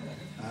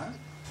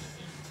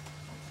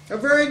 A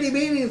very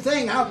demeaning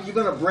thing. How are you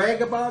going to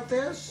brag about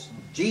this?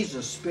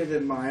 Jesus spit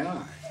in my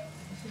eye.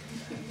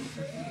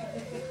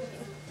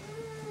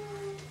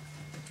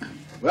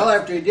 Well,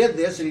 after he did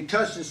this, and he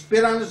touched his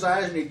spit on his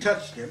eyes, and he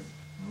touched him.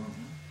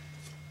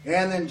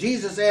 And then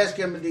Jesus asked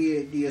him, do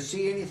you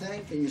see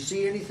anything? Can you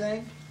see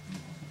anything?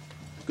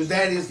 Because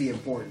that is the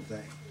important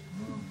thing.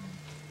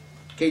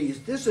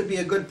 This would be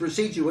a good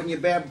procedure when you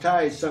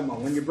baptize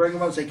someone. When you bring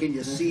them up, say, can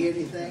you see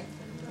anything?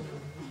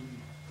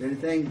 Is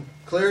anything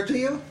clear to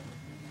you?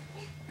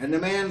 And the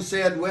man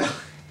said, well,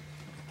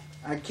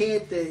 I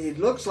can't, it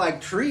looks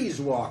like trees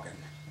walking.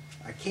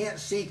 I can't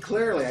see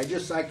clearly. I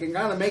can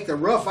kind of make a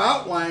rough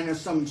outline of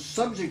some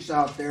subjects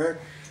out there.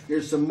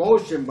 There's some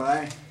motion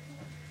by.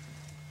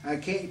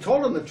 He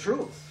told them the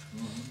truth.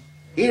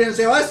 He didn't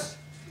say, well,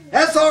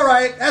 that's all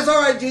right. That's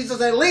all right,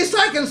 Jesus. At least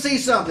I can see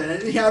something.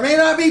 I may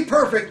not be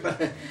perfect,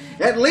 but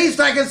at least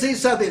I can see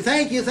something.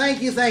 Thank you,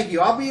 thank you, thank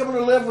you. I'll be able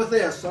to live with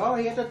this. Oh,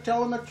 he had to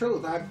tell them the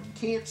truth. I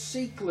can't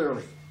see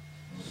clearly.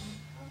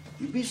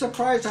 You'd be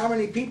surprised how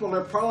many people,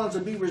 their problems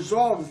would be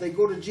resolved if they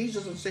go to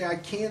Jesus and say, I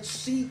can't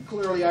see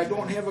clearly. I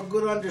don't have a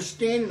good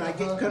understanding. I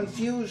get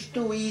confused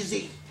too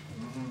easy.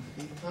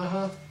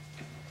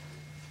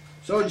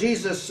 So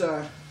Jesus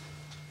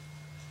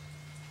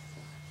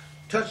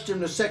touched him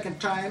the second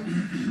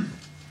time,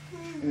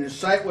 and his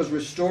sight was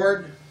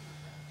restored,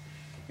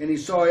 and he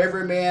saw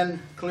every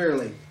man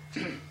clearly.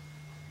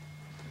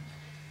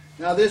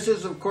 Now this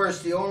is, of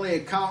course, the only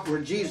account where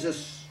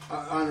Jesus,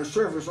 on the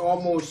surface,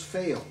 almost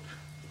failed.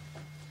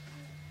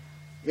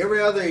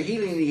 Every other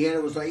healing he had,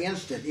 it was like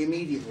instant,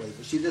 immediately.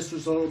 But see, this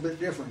was a little bit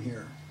different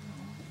here.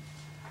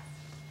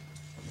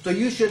 So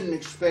you shouldn't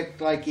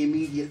expect like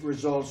immediate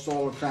results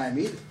all the time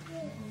either.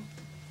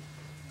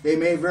 They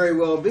may very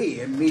well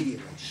be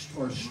immediately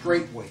or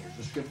straightway, as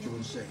the scripture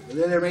would say. But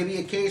then there may be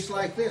a case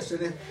like this.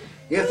 And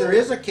if there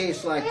is a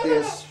case like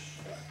this,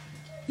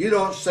 you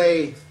don't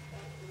say,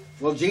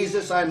 well,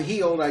 Jesus, I'm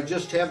healed, I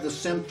just have the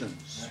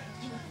symptoms.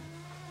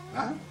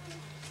 Huh?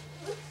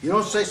 You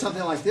don't say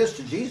something like this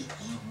to Jesus.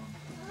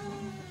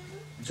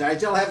 You say, I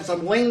still have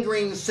some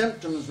lingering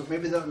symptoms, but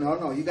maybe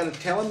no, you got to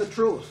tell him the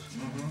truth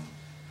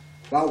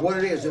about what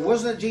it is. It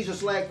wasn't that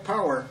Jesus lacked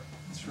power.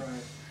 That's right.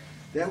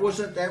 That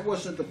wasn't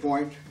the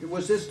point. It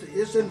was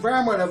this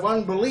environment of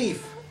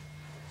unbelief.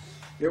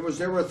 There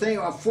were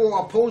four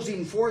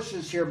opposing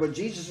forces here, but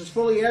Jesus is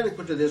fully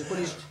adequate to this. But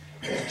he's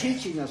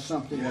teaching us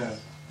something.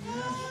 Yes.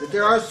 That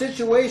there are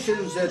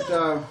situations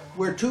that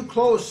we're too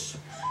close.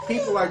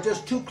 People are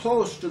just too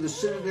close to the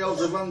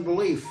citadels of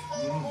unbelief,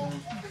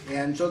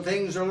 and so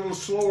things are a little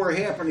slower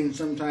happening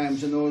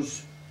sometimes in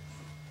those.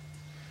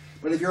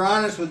 But if you're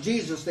honest with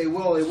Jesus, they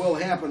will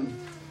happen.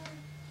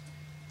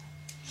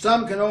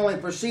 Some can only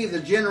perceive the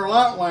general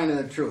outline of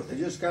the truth. They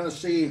just kind of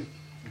see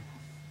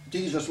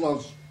Jesus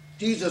loves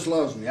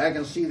me. I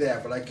can see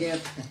that, but I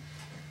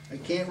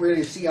can't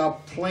really see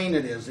how plain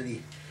it is that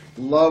he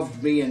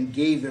loved me and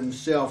gave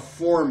himself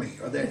for me,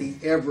 or that he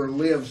ever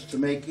lives to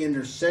make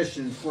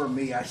intercession for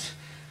me.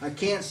 I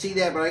can't see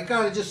that, but I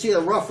gotta just see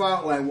the rough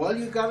outline. Well,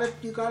 you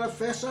gotta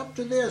fess up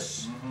to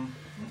this.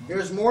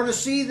 There's more to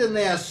see than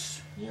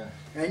this. Yeah.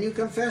 And you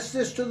confess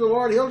this to the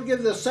Lord, he'll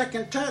give the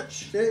second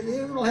touch.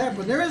 It'll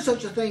happen. There is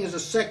such a thing as a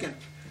second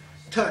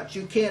touch.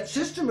 You can't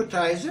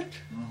systematize it.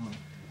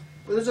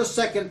 But there's a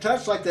second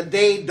touch, like the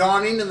day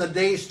dawning and the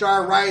day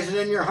star rising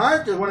in your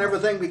heart. And when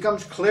everything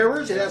becomes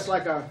clearer, see, that's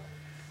like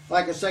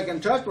a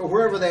second touch. But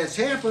wherever that's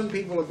happened,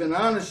 people have been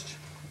honest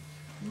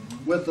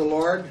with the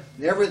Lord.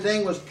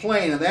 Everything was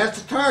plain, and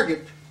that's the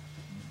target.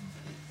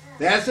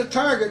 That's the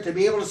target, to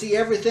be able to see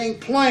everything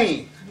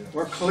plain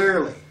or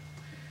clearly,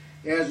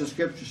 as the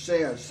scripture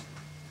says.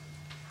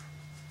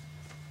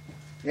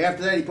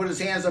 After that, he put his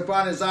hands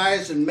upon his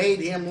eyes and made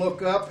him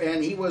look up,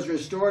 and he was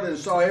restored and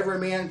saw every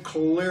man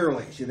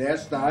clearly. See,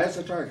 that's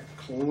the target.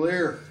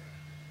 Clear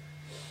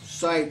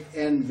sight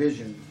and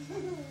vision.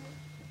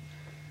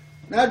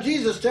 Now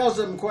Jesus tells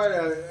them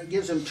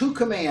gives them two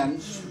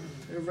commands.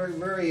 They're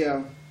very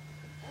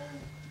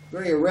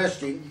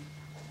arresting.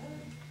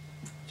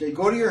 He said,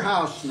 go to your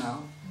house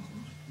now.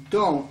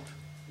 Don't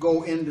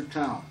go into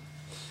town.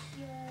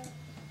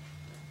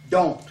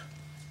 Don't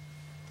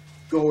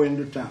go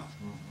into town.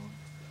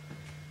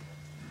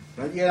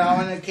 But you know,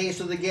 in the case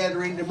of the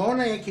gathering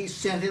demoniac, he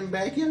sent him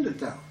back into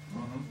town.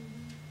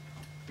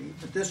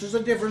 But this is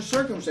a different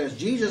circumstance.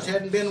 Jesus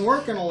hadn't been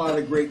working a lot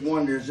of great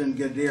wonders in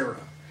Gadara,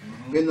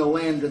 in the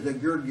land of the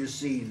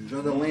Gergesenes,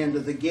 or the land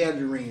of the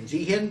Gadarenes.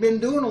 He hadn't been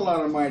doing a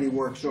lot of mighty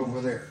works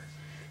over there.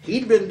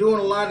 He'd been doing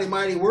a lot of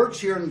mighty works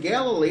here in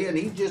Galilee,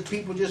 and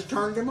people just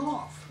turned him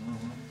off.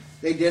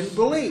 They didn't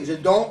believe. He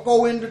said, don't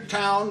go into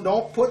town.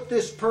 Don't put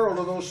this pearl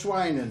to those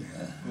swine in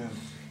there.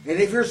 And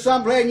if you're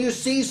someplace and you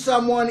see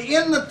someone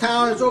in the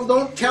town, so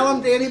don't tell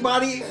him to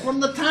anybody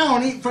from the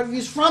town. If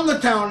he's from the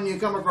town and you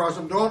come across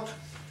him,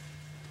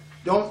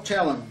 don't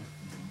tell him.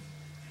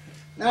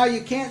 Now,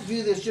 you can't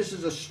view this just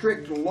as a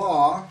strict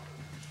law.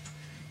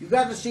 You've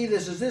got to see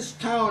this as this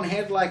town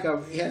had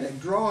a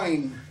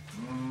drawing,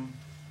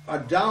 a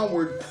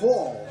downward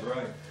pull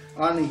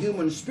on the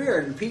human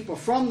spirit. And people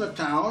from the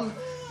town,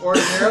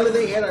 ordinarily,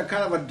 they had a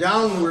kind of a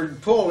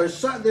downward pull.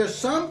 There's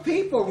some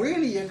people,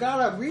 really, you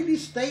got to really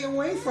stay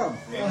away from.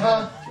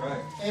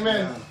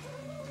 Amen.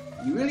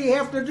 You really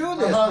have to do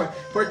this,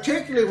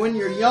 particularly when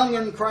you're young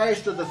in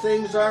Christ, or the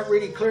things aren't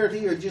really clear to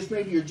you, or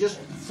maybe you're just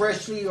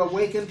freshly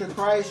awakened to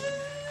Christ.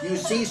 You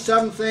see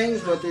some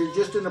things, but they're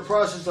just in the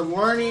process of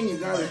learning.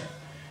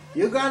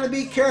 You got to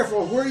be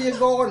careful where you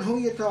go and who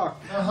you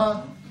talk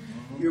to.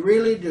 You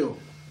really do.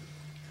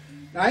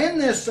 Now, in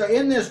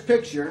this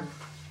picture,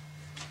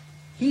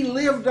 he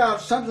lived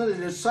out something the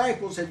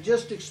disciples had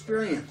just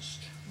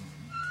experienced.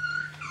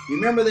 You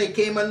remember they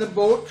came in the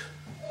boat.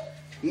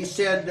 He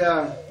said,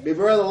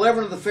 beware the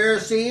leaven of the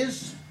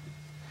Pharisees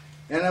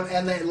and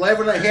the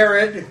leaven of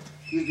Herod.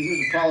 he was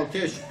a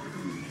politician.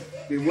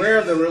 Beware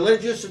of the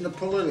religious and the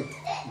political.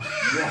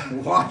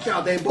 Watch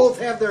out. They both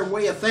have their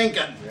way of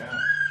thinking. Yeah.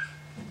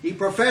 The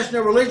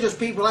professional religious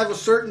people have a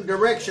certain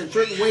direction,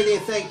 certain way they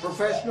think.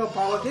 Professional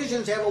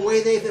politicians have a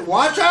way they think.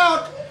 Watch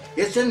out!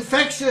 It's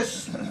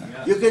infectious.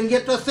 Yeah. You can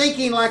get to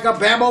thinking like a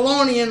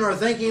Babylonian or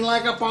thinking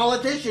like a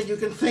politician. You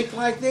can think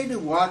like they do.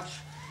 Watch.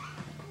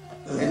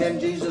 And then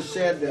Jesus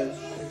said,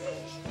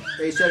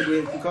 they said,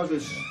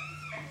 because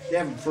they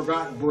haven't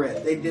forgotten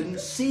bread. They didn't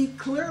see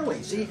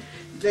clearly. See,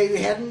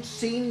 they hadn't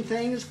seen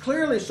things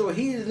clearly. So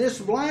this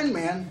blind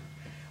man,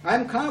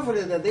 I'm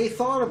confident that they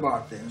thought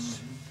about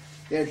this.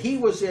 That he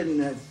was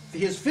in,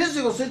 his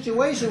physical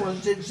situation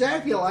was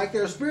exactly like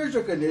their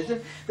spiritual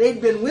condition.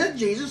 They'd been with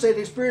Jesus, they'd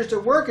experienced the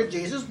work of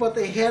Jesus, but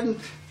they hadn't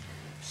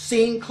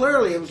seen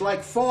clearly. It was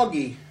like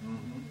foggy.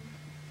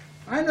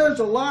 I know there's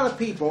a lot of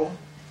people,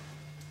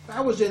 I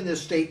was in this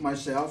state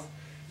myself,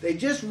 they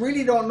just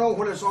really don't know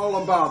what it's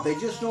all about. They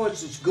just know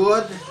it's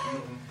good,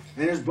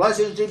 and there's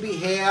blessings to be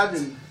had,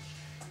 and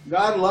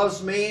God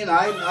loves me, and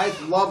I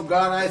love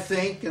God, I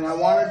think, and I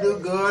want to do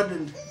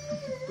good.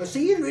 But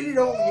see, you really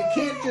don't, you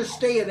can't just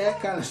stay in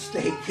that kind of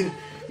state.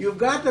 You've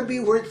got to be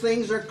where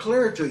things are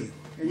clear to you.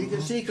 And you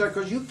can see clear,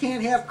 because you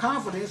can't have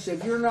confidence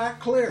if you're not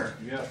clear.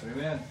 Yes,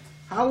 amen.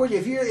 How would you,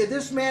 if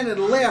this man had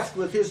left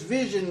with his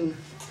vision,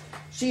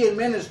 seeing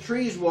men as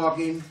trees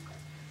walking,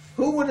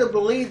 who would have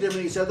believed him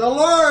when he said, "The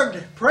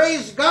Lord,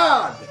 praise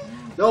God,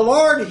 the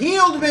Lord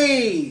healed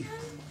me"?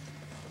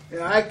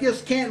 I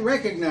just can't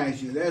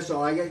recognize you, that's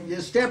all. I got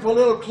just step a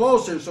little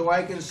closer so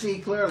I can see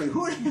clearly.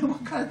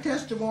 What kind of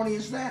testimony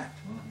is that?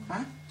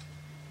 Huh?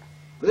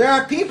 There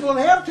are people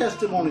that have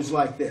testimonies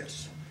like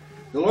this.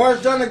 The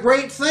Lord's done a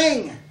great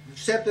thing,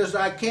 except as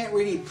I can't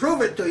really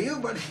prove it to you,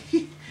 but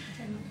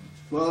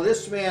well,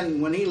 this man,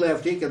 when he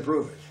left, he could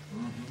prove it.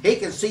 He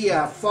could see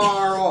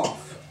far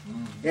off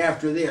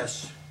after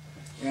this,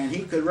 and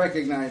he could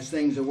recognize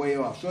things a way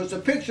off. So it's a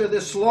picture of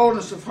this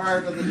slowness of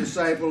heart of the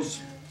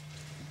disciples.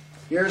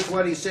 Here's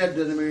what he said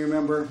to them, you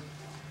remember.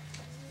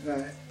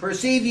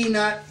 Perceive ye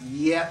not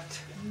yet.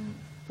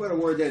 What a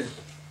word that is.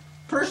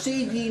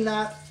 Perceive ye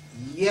not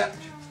yet.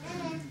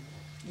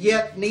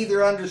 Yet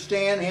neither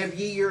understand. Have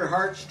ye your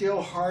heart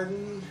still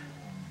hardened?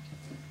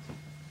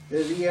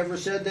 Has he ever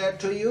said that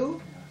to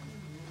you?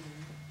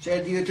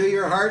 Said you to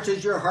your hearts,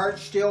 is your heart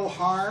still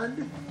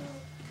hard?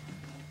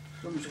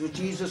 So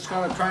Jesus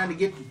kind of trying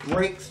to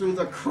break through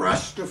the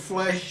crust of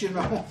flesh, you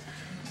know.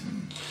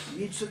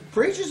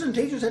 Preachers and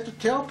teachers have to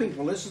tell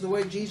people this is the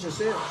way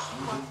Jesus is.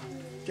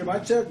 Jim,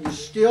 I said, you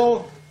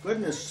still,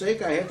 goodness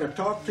sake, I have to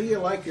talk to you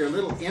like you're a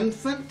little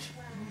infant.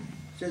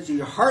 Says,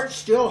 your heart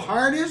still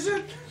hard, is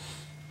it?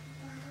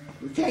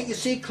 Can't you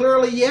see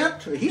clearly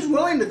yet? He's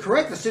willing to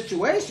correct the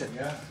situation.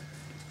 Yeah.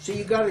 See,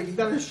 you got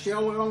to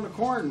shell it on the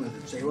corn with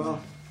it. Say,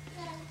 well,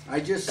 I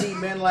just see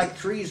men like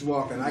trees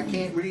walking. I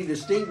can't really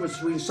distinguish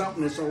between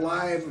something that's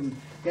alive and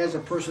has a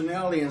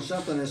personality and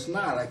something that's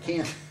not. I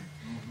can't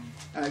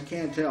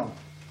tell.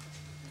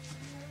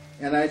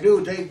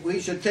 And we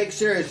should take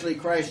seriously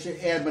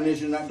Christ's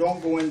admonition that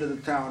don't go into the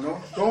town.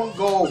 Don't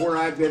go where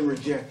I've been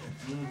rejected.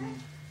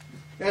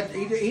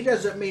 He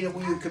doesn't mean that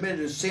when you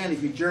committed a sin,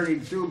 if you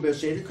journeyed through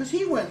Bethsaida, because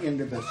he went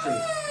into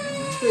Bethsaida.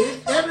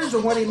 That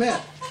isn't what he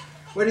meant.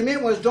 What he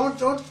meant was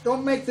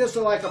don't make this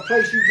like a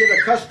place you get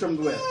accustomed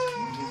with.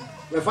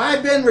 If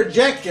I've been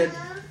rejected,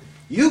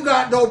 you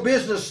got no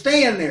business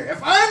staying there.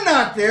 If I'm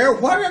not there,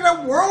 what in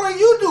the world are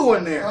you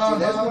doing there? See,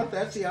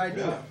 that's the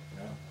idea.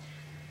 Yeah.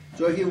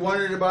 So if you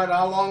wondered about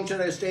how long should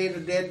I stay at a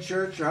dead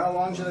church, or how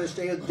long should I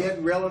stay with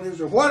dead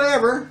relatives, or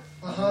whatever,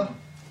 well,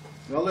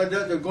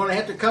 there's going to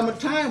have to come a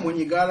time when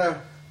you got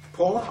to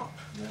pull out.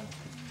 Yeah.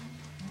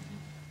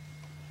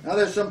 Now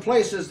there's some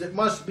places that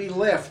must be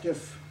left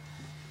if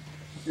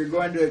you're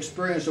going to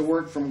experience a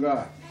work from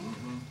God.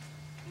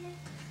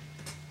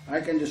 I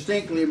can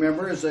distinctly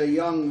remember as a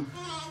young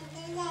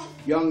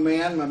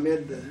man, my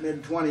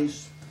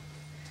mid-20s,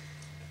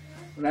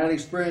 when I had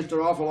experienced an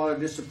awful lot of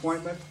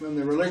disappointment from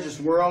the religious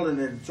world, and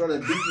it sort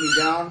of beat me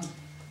down.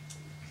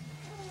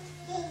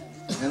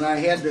 And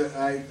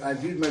I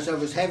viewed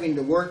myself as having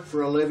to work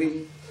for a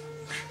living.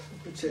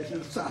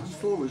 It sounds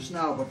foolish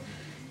now, but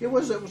it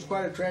was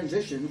quite a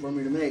transition for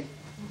me to make.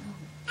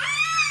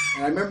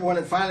 And I remember when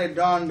it finally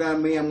dawned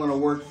on me, I'm going to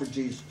work for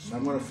Jesus.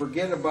 I'm going to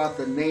forget about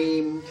the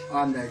name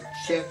on the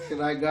check that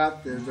I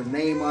got. There's a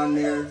name on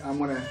there. I'm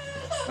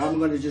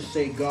going to just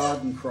say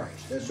God and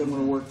Christ. That's what I'm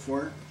going to work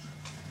for.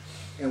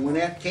 And when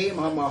that came,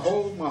 my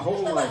whole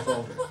life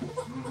altered.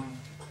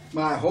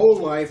 My whole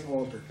life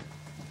altered.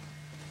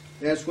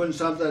 That's when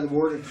the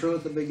Word of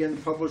Truth, I began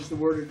to publish the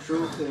Word of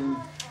Truth, and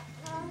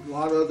a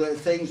lot of the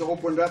things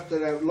opened up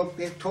that I looked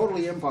at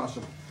totally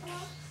impossible.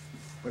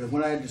 But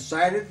when I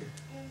decided,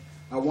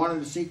 I wanted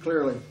to see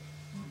clearly.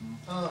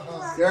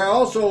 There are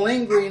also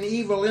lingering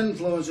evil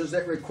influences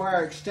that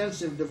require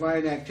extensive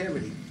divine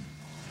activity.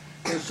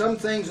 There's some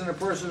things in a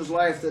person's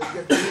life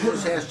that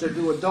Jesus has to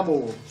do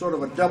sort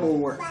of a double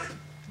work,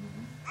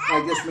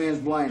 like this man's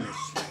blindness.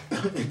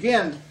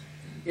 Again,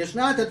 It's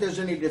not that there's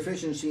any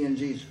deficiency in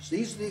Jesus.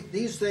 These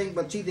things,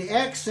 but see, the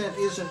accent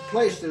isn't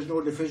placed there's no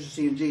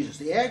deficiency in Jesus.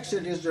 The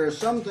accent is there are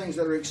some things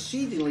that are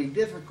exceedingly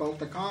difficult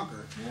to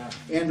conquer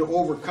and to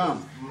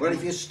overcome. But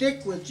if you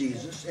stick with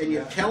Jesus and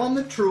you tell him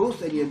the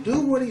truth and you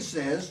do what he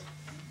says,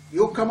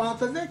 you'll come out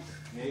the victor.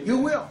 Amen. You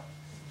will.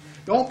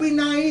 Don't be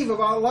naive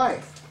about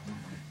life.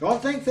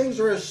 Don't think things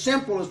are as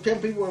simple as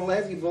 10 people will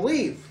have you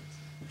believe.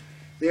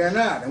 They are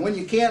not. And when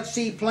you can't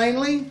see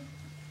plainly,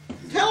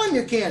 tell him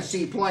you can't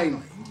see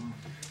plainly.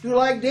 Do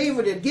like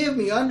David did. Give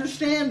me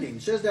understanding.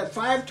 It says that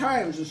 5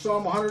 times in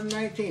Psalm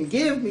 119.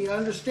 Give me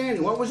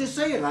understanding. What was he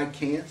saying? I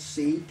can't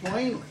see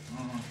plainly.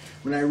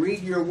 When I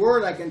read your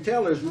word, I can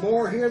tell there's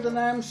more here than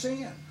I'm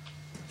seeing.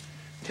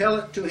 Tell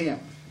it to him.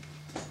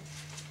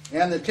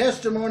 And the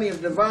testimony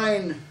of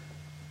divine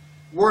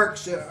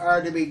works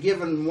are to be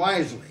given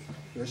wisely.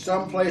 There are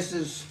some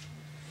places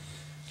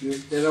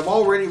that have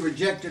already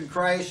rejected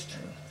Christ,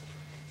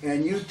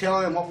 and you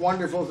tell them what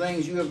wonderful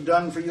things you have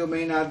done for you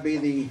may not be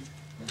the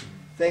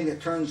thing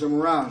that turns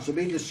them around. So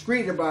be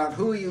discreet about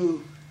who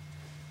you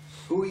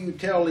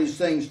tell these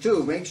things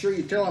to. Make sure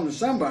you tell them to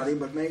somebody,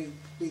 but be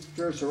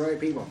sure it's the right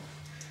people.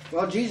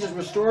 Well, Jesus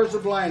restores the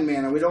blind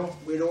man, and we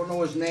don't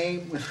know his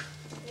name.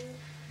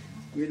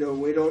 We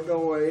don't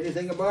know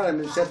anything about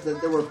him except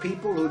that there were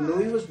people who knew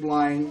he was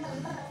blind.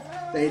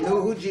 They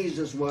knew who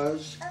Jesus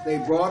was. They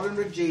brought him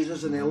to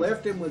Jesus, and they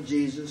left him with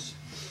Jesus.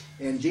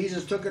 And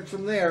Jesus took it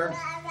from there.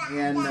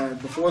 And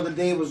before the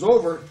day was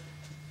over,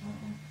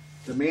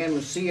 the man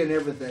was seeing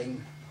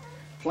everything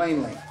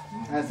plainly.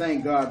 I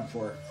thank God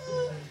for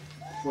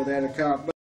that account.